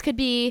 This could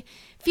be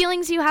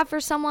feelings you have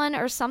for someone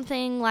or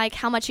something like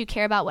how much you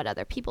care about what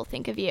other people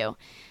think of you.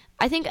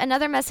 I think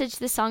another message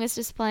this song is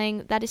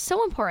displaying that is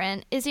so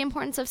important is the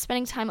importance of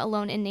spending time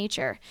alone in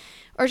nature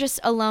or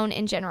just alone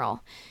in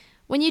general.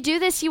 When you do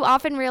this, you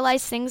often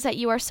realize things that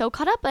you are so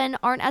caught up in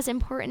aren't as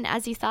important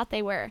as you thought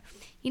they were.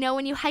 You know,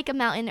 when you hike a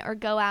mountain or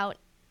go out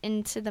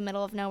into the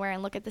middle of nowhere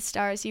and look at the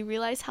stars, you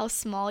realize how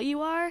small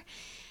you are.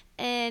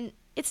 And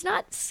it's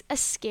not a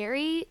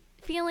scary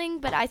feeling,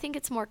 but I think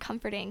it's more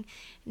comforting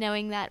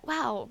knowing that,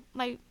 wow,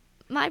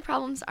 my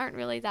problems aren't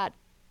really that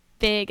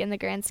big in the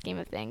grand scheme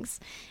of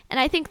things. And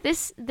I think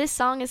this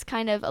song is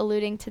kind of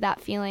alluding to that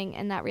feeling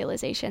and that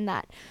realization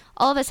that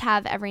all of us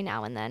have every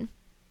now and then.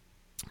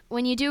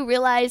 When you do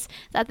realize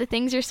that the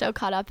things you're so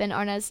caught up in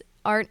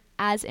aren't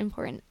as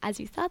important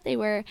as you thought they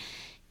were,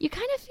 you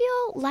kind of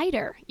feel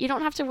lighter. You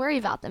don't have to worry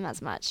about them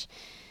as much.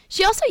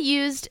 She also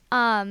used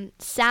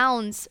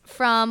sounds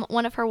from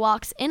one of her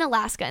walks in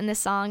Alaska in this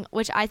song,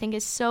 which I think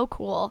is so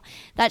cool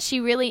that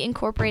she really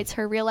incorporates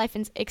her real life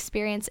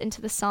experience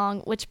into the song,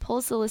 which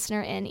pulls the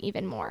listener in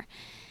even more.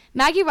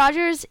 Maggie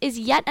Rogers is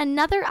yet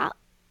another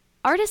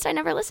artist I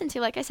never listened to,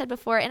 like I said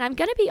before, and I'm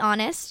going to be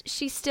honest,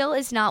 she still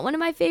is not one of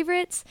my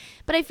favorites,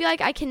 but I feel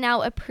like I can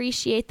now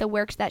appreciate the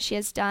work that she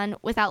has done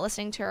without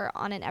listening to her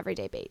on an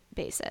everyday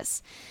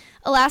basis.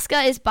 Alaska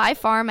is by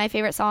far my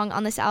favorite song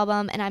on this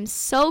album, and I'm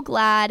so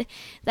glad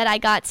that I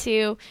got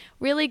to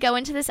really go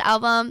into this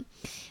album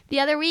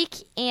the other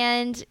week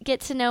and get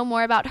to know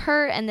more about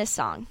her and this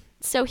song.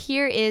 So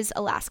here is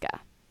Alaska.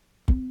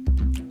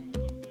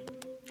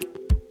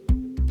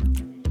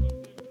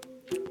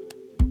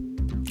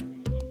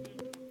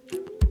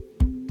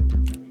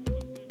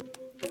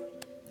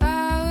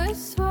 I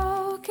was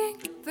walking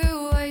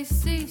through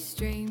icy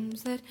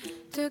streams that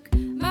took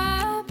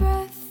my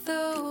breath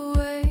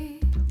away.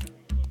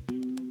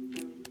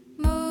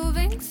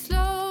 Moving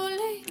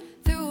slowly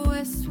through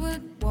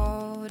westward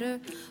water,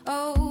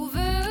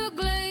 over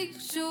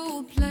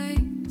glacial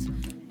plains,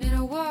 and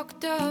I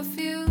walked off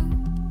you,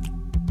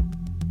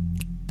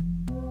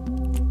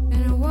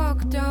 and I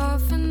walked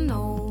off an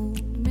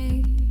old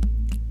me.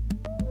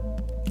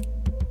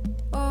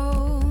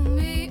 Oh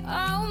me,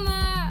 oh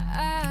my,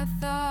 I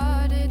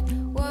thought it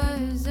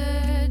was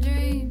a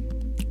dream,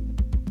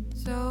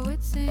 so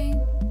it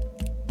seemed.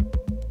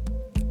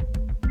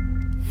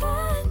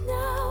 And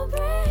now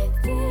breathe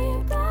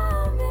deep,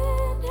 I'm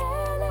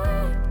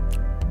inhaling.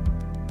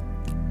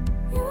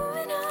 You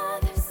and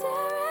others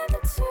are in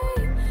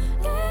between.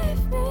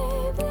 Leave me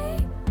be,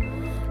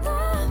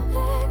 I'm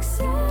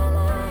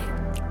exhaling.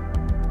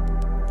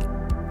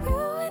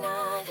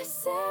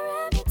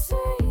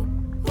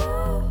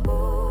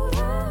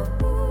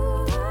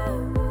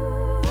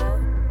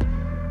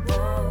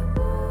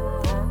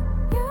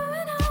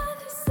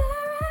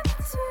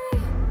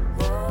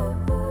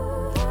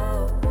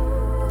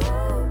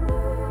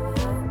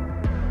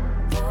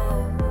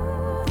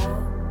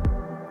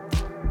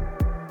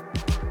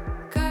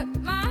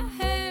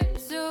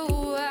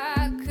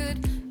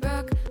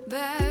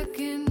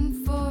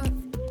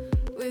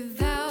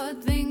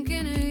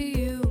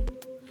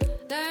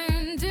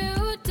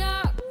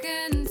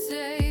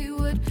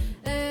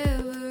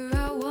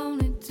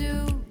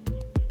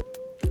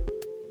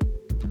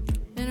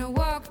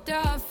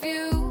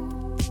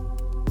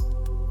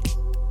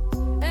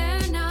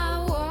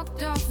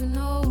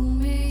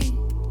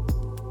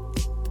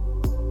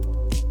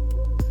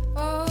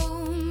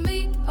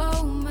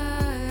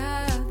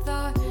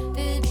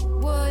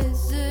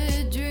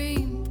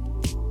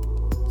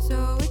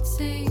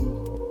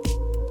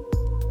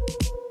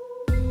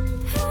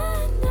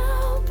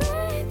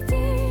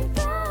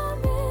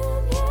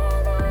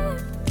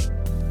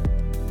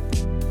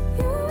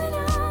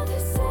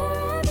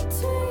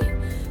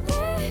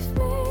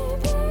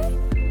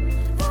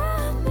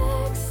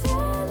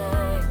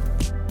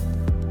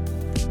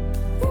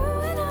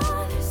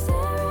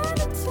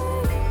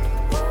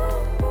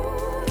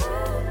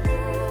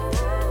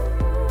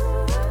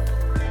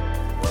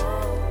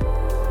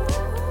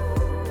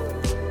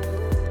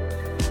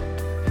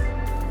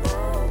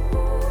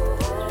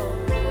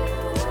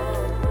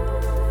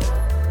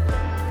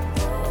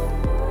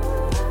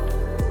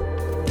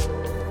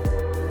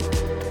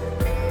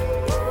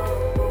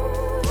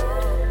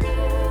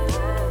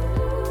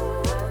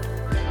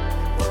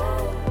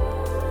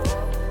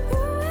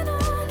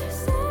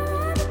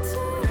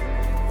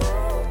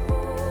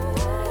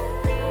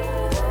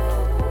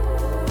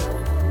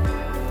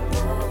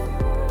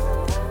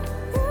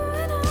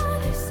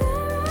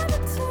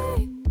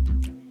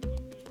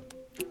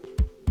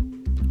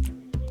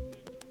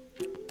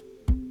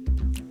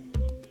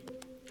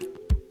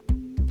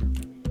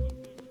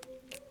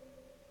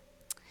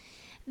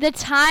 The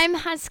time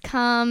has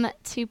come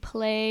to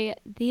play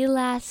the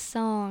last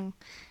song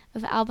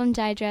of Album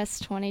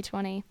Digest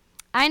 2020.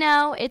 I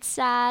know, it's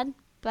sad,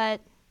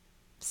 but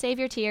save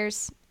your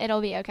tears.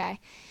 It'll be okay.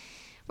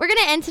 We're going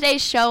to end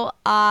today's show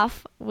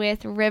off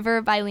with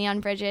River by Leon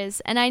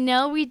Bridges. And I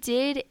know we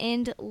did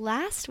end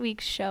last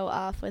week's show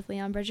off with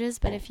Leon Bridges,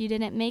 but if you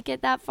didn't make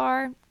it that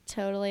far,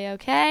 totally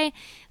okay.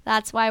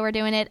 That's why we're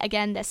doing it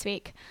again this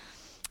week.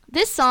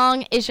 This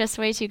song is just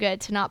way too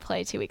good to not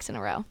play 2 weeks in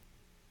a row.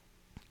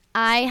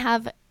 I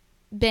have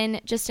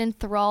been just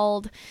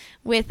enthralled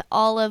with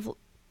all of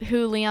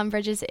who Leon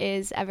Bridges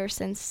is ever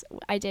since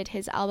I did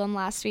his album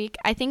last week.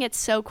 I think it's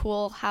so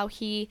cool how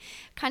he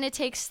kind of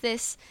takes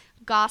this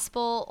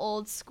gospel,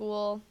 old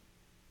school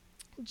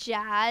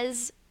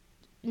jazz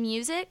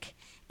music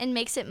and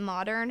makes it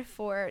modern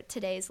for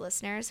today's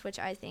listeners, which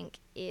I think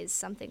is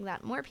something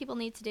that more people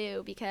need to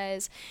do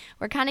because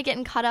we're kind of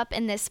getting caught up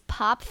in this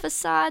pop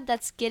facade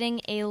that's getting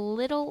a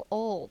little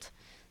old.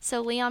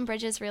 So Leon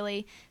Bridges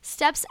really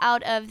steps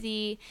out of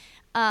the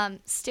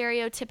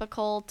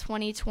stereotypical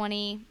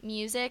 2020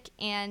 music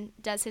and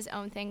does his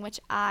own thing, which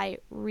I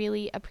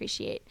really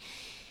appreciate.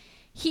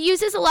 He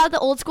uses a lot of the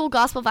old school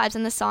gospel vibes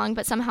in the song,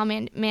 but somehow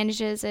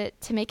manages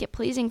it to make it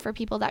pleasing for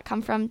people that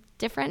come from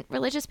different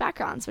religious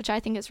backgrounds, which I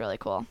think is really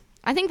cool.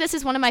 I think this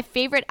is one of my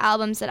favorite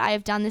albums that I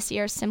have done this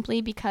year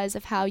simply because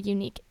of how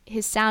unique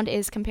his sound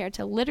is compared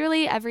to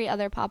literally every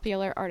other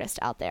popular artist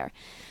out there.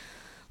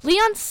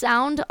 Leon's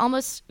sound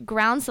almost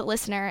grounds the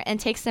listener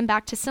and takes them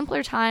back to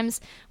simpler times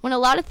when we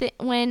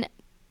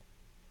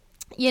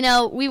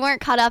weren't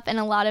caught up in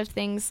a lot of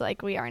things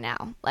like we are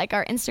now, like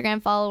our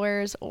Instagram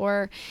followers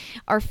or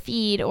our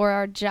feed or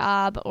our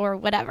job or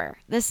whatever.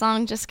 This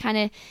song just kind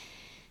of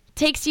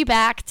takes you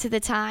back to the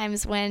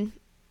times when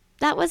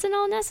that wasn't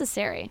all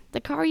necessary.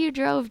 The car you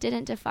drove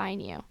didn't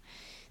define you.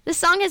 This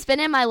song has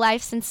been in my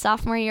life since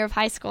sophomore year of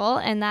high school,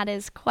 and that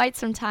is quite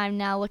some time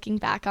now looking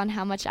back on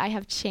how much I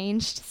have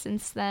changed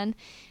since then.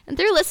 And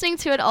through listening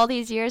to it all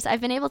these years,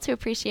 I've been able to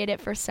appreciate it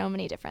for so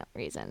many different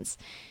reasons.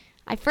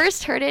 I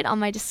first heard it on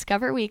my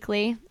Discover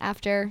Weekly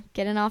after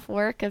getting off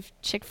work of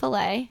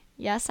Chick-fil-A.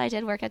 Yes, I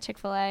did work at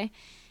Chick-fil-A,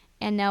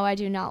 and no, I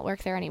do not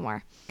work there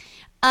anymore.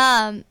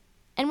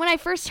 And when I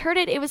first heard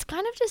it, it was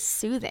kind of just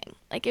soothing.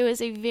 Like, it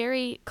was a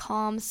very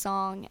calm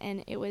song,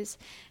 and it was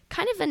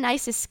kind of a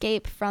nice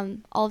escape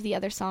from all of the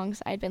other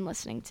songs I'd been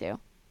listening to.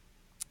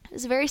 It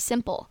was very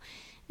simple,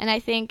 and I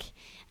think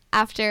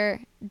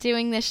after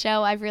doing this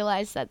show, I've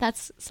realized that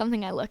that's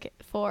something I look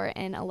for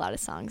in a lot of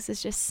songs,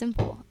 is just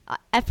simple,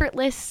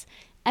 effortless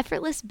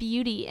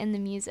beauty in the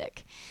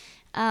music.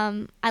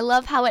 I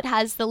love how it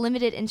has the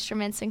limited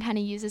instruments and kind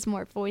of uses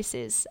more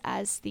voices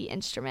as the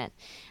instrument.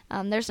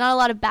 There's not a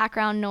lot of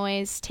background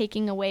noise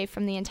taking away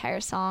from the entire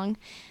song.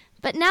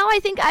 But now I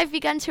think I've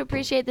begun to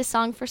appreciate this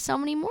song for so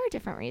many more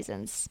different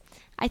reasons.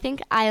 I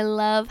think I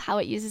love how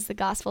it uses the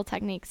gospel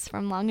techniques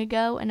from long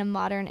ago in a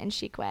modern and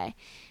chic way.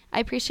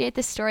 I appreciate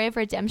the story of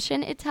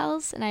redemption it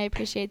tells, and I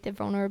appreciate the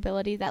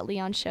vulnerability that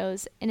Leon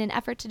shows in an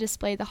effort to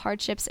display the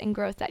hardships and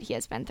growth that he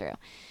has been through.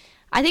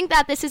 I think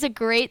that this is a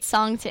great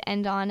song to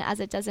end on, as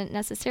it doesn't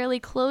necessarily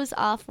close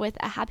off with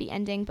a happy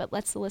ending, but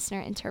lets the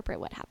listener interpret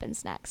what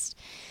happens next.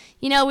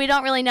 We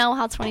don't really know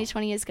how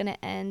 2020 is going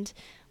to end,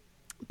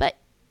 but,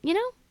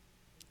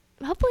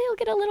 hopefully it'll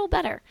get a little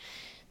better.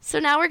 So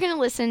now we're going to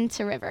listen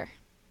to River.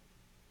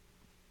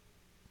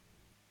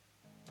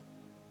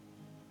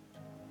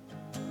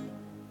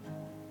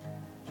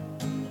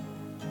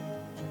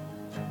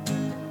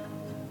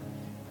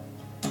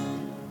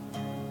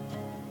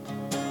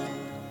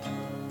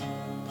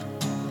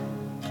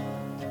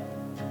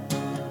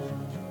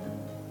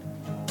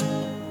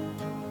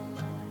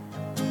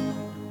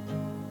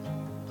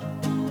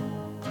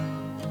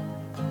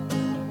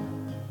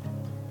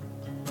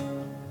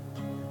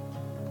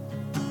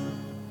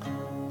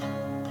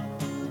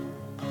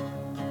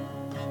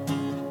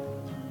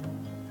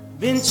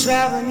 Been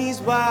traveling these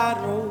wide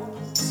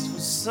roads for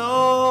so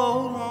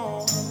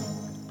long.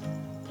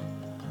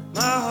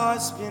 My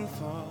heart's been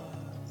far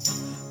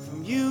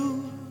from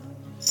you,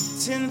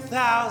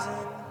 10,000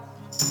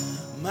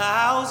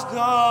 miles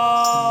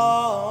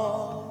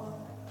gone.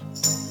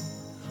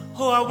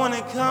 Oh, I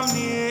wanna come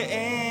near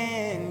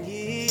and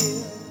give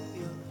you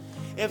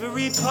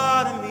every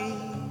part of me,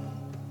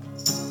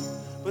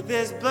 but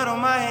there's blood on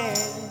my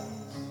hands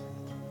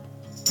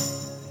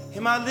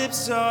and my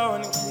lips are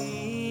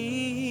unclean.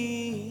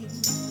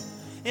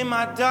 In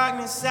my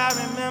darkness I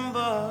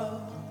remember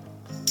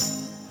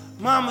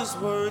Mama's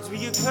words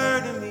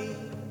reoccur to me.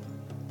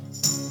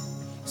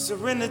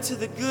 Surrender to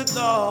the good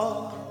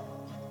Lord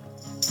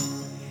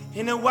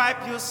and to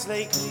wipe your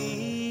slate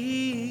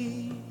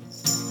clean.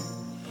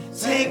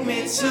 Take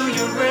me to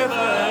your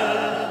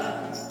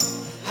river,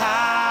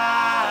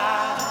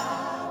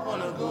 I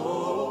wanna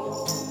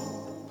go.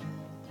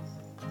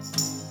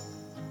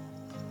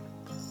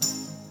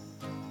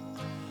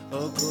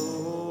 Go.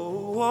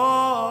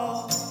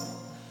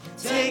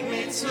 Take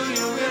me to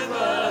your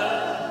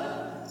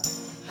river,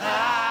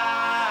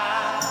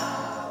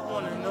 I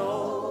wanna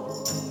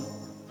know.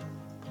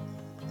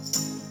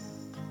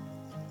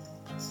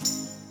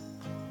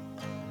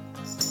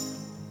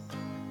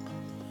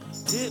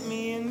 Dip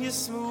me in your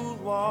smooth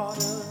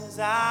waters.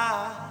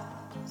 I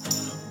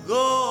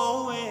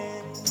go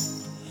in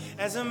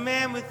as a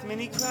man with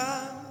many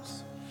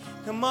crimes.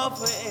 Come up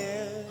for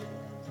air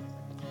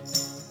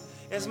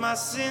as my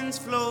sins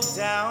flow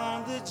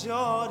down the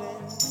Jordan.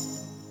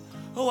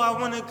 Oh, I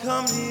wanna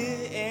come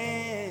here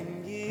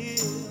and give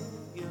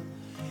you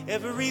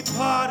every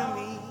part of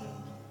me,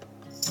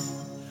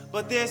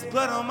 but there's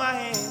blood on my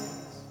hands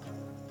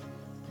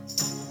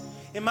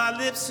and my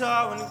lips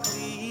are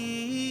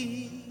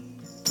unclean.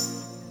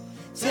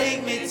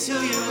 Take me to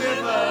your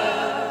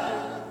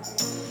river.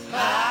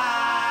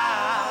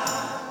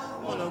 I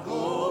wanna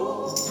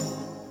go.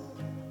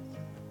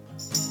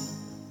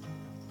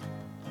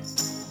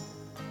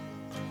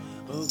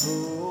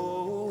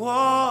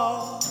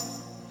 Go.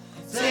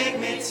 Take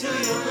me to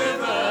your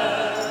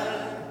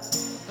river.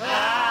 I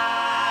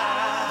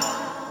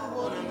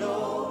wanna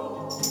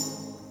know.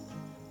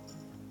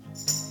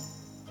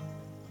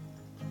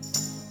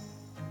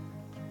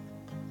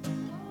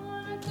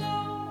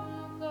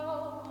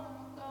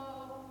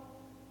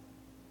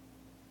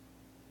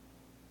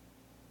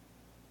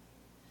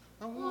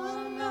 I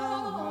wanna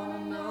know, wanna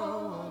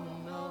know, wanna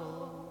know.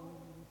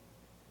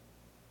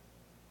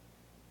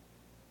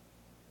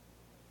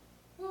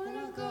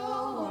 Wanna go,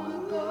 wanna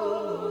go,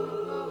 wanna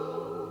go.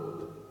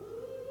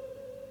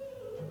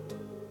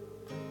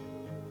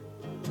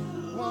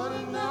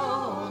 Wanna know,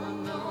 wanna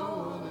know,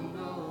 wanna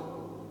know.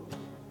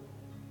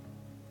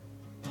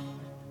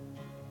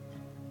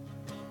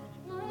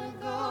 Wanna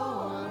go,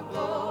 wanna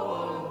go,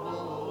 wanna go.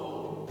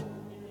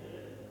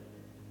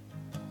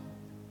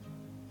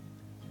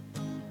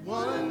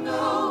 Wanna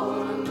know,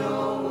 wanna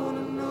know,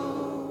 wanna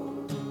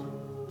know.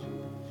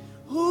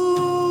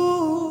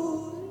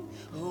 Ooh,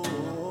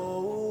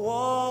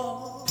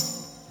 oh,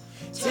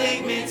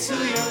 take me to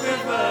your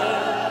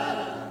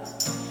river.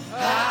 I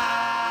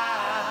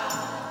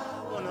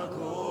wanna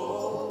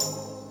go.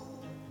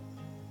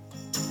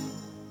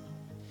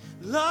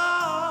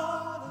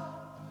 Lord,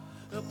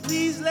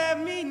 please let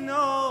me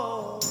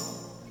know.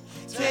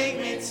 Take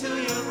me to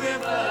your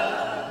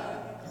river.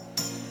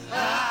 I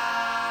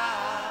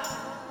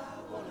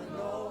wanna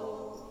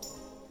know.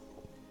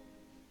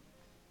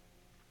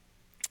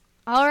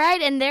 All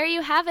right, and there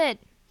you have it.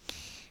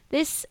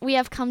 We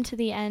have come to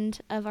the end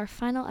of our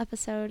final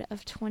episode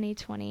of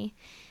 2020.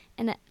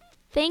 And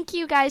thank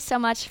you guys so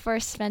much for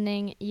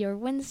spending your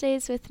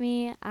Wednesdays with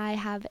me. I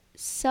have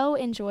so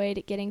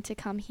enjoyed getting to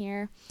come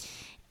here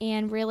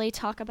and really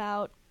talk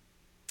about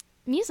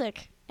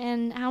music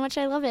and how much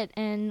I love it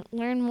and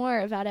learn more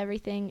about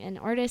everything and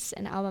artists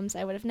and albums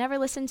I would have never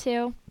listened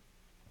to.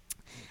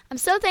 I'm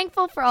so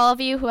thankful for all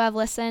of you who have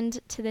listened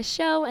to this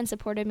show and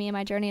supported me in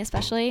my journey,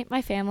 especially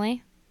my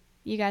family.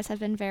 You guys have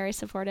been very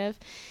supportive.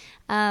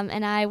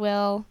 And I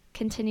will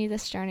continue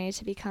this journey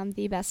to become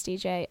the best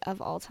DJ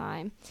of all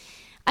time.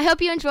 I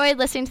hope you enjoyed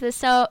listening to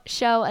this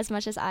show as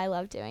much as I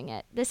love doing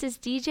it. This is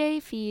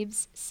DJ Phoebe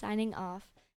signing off.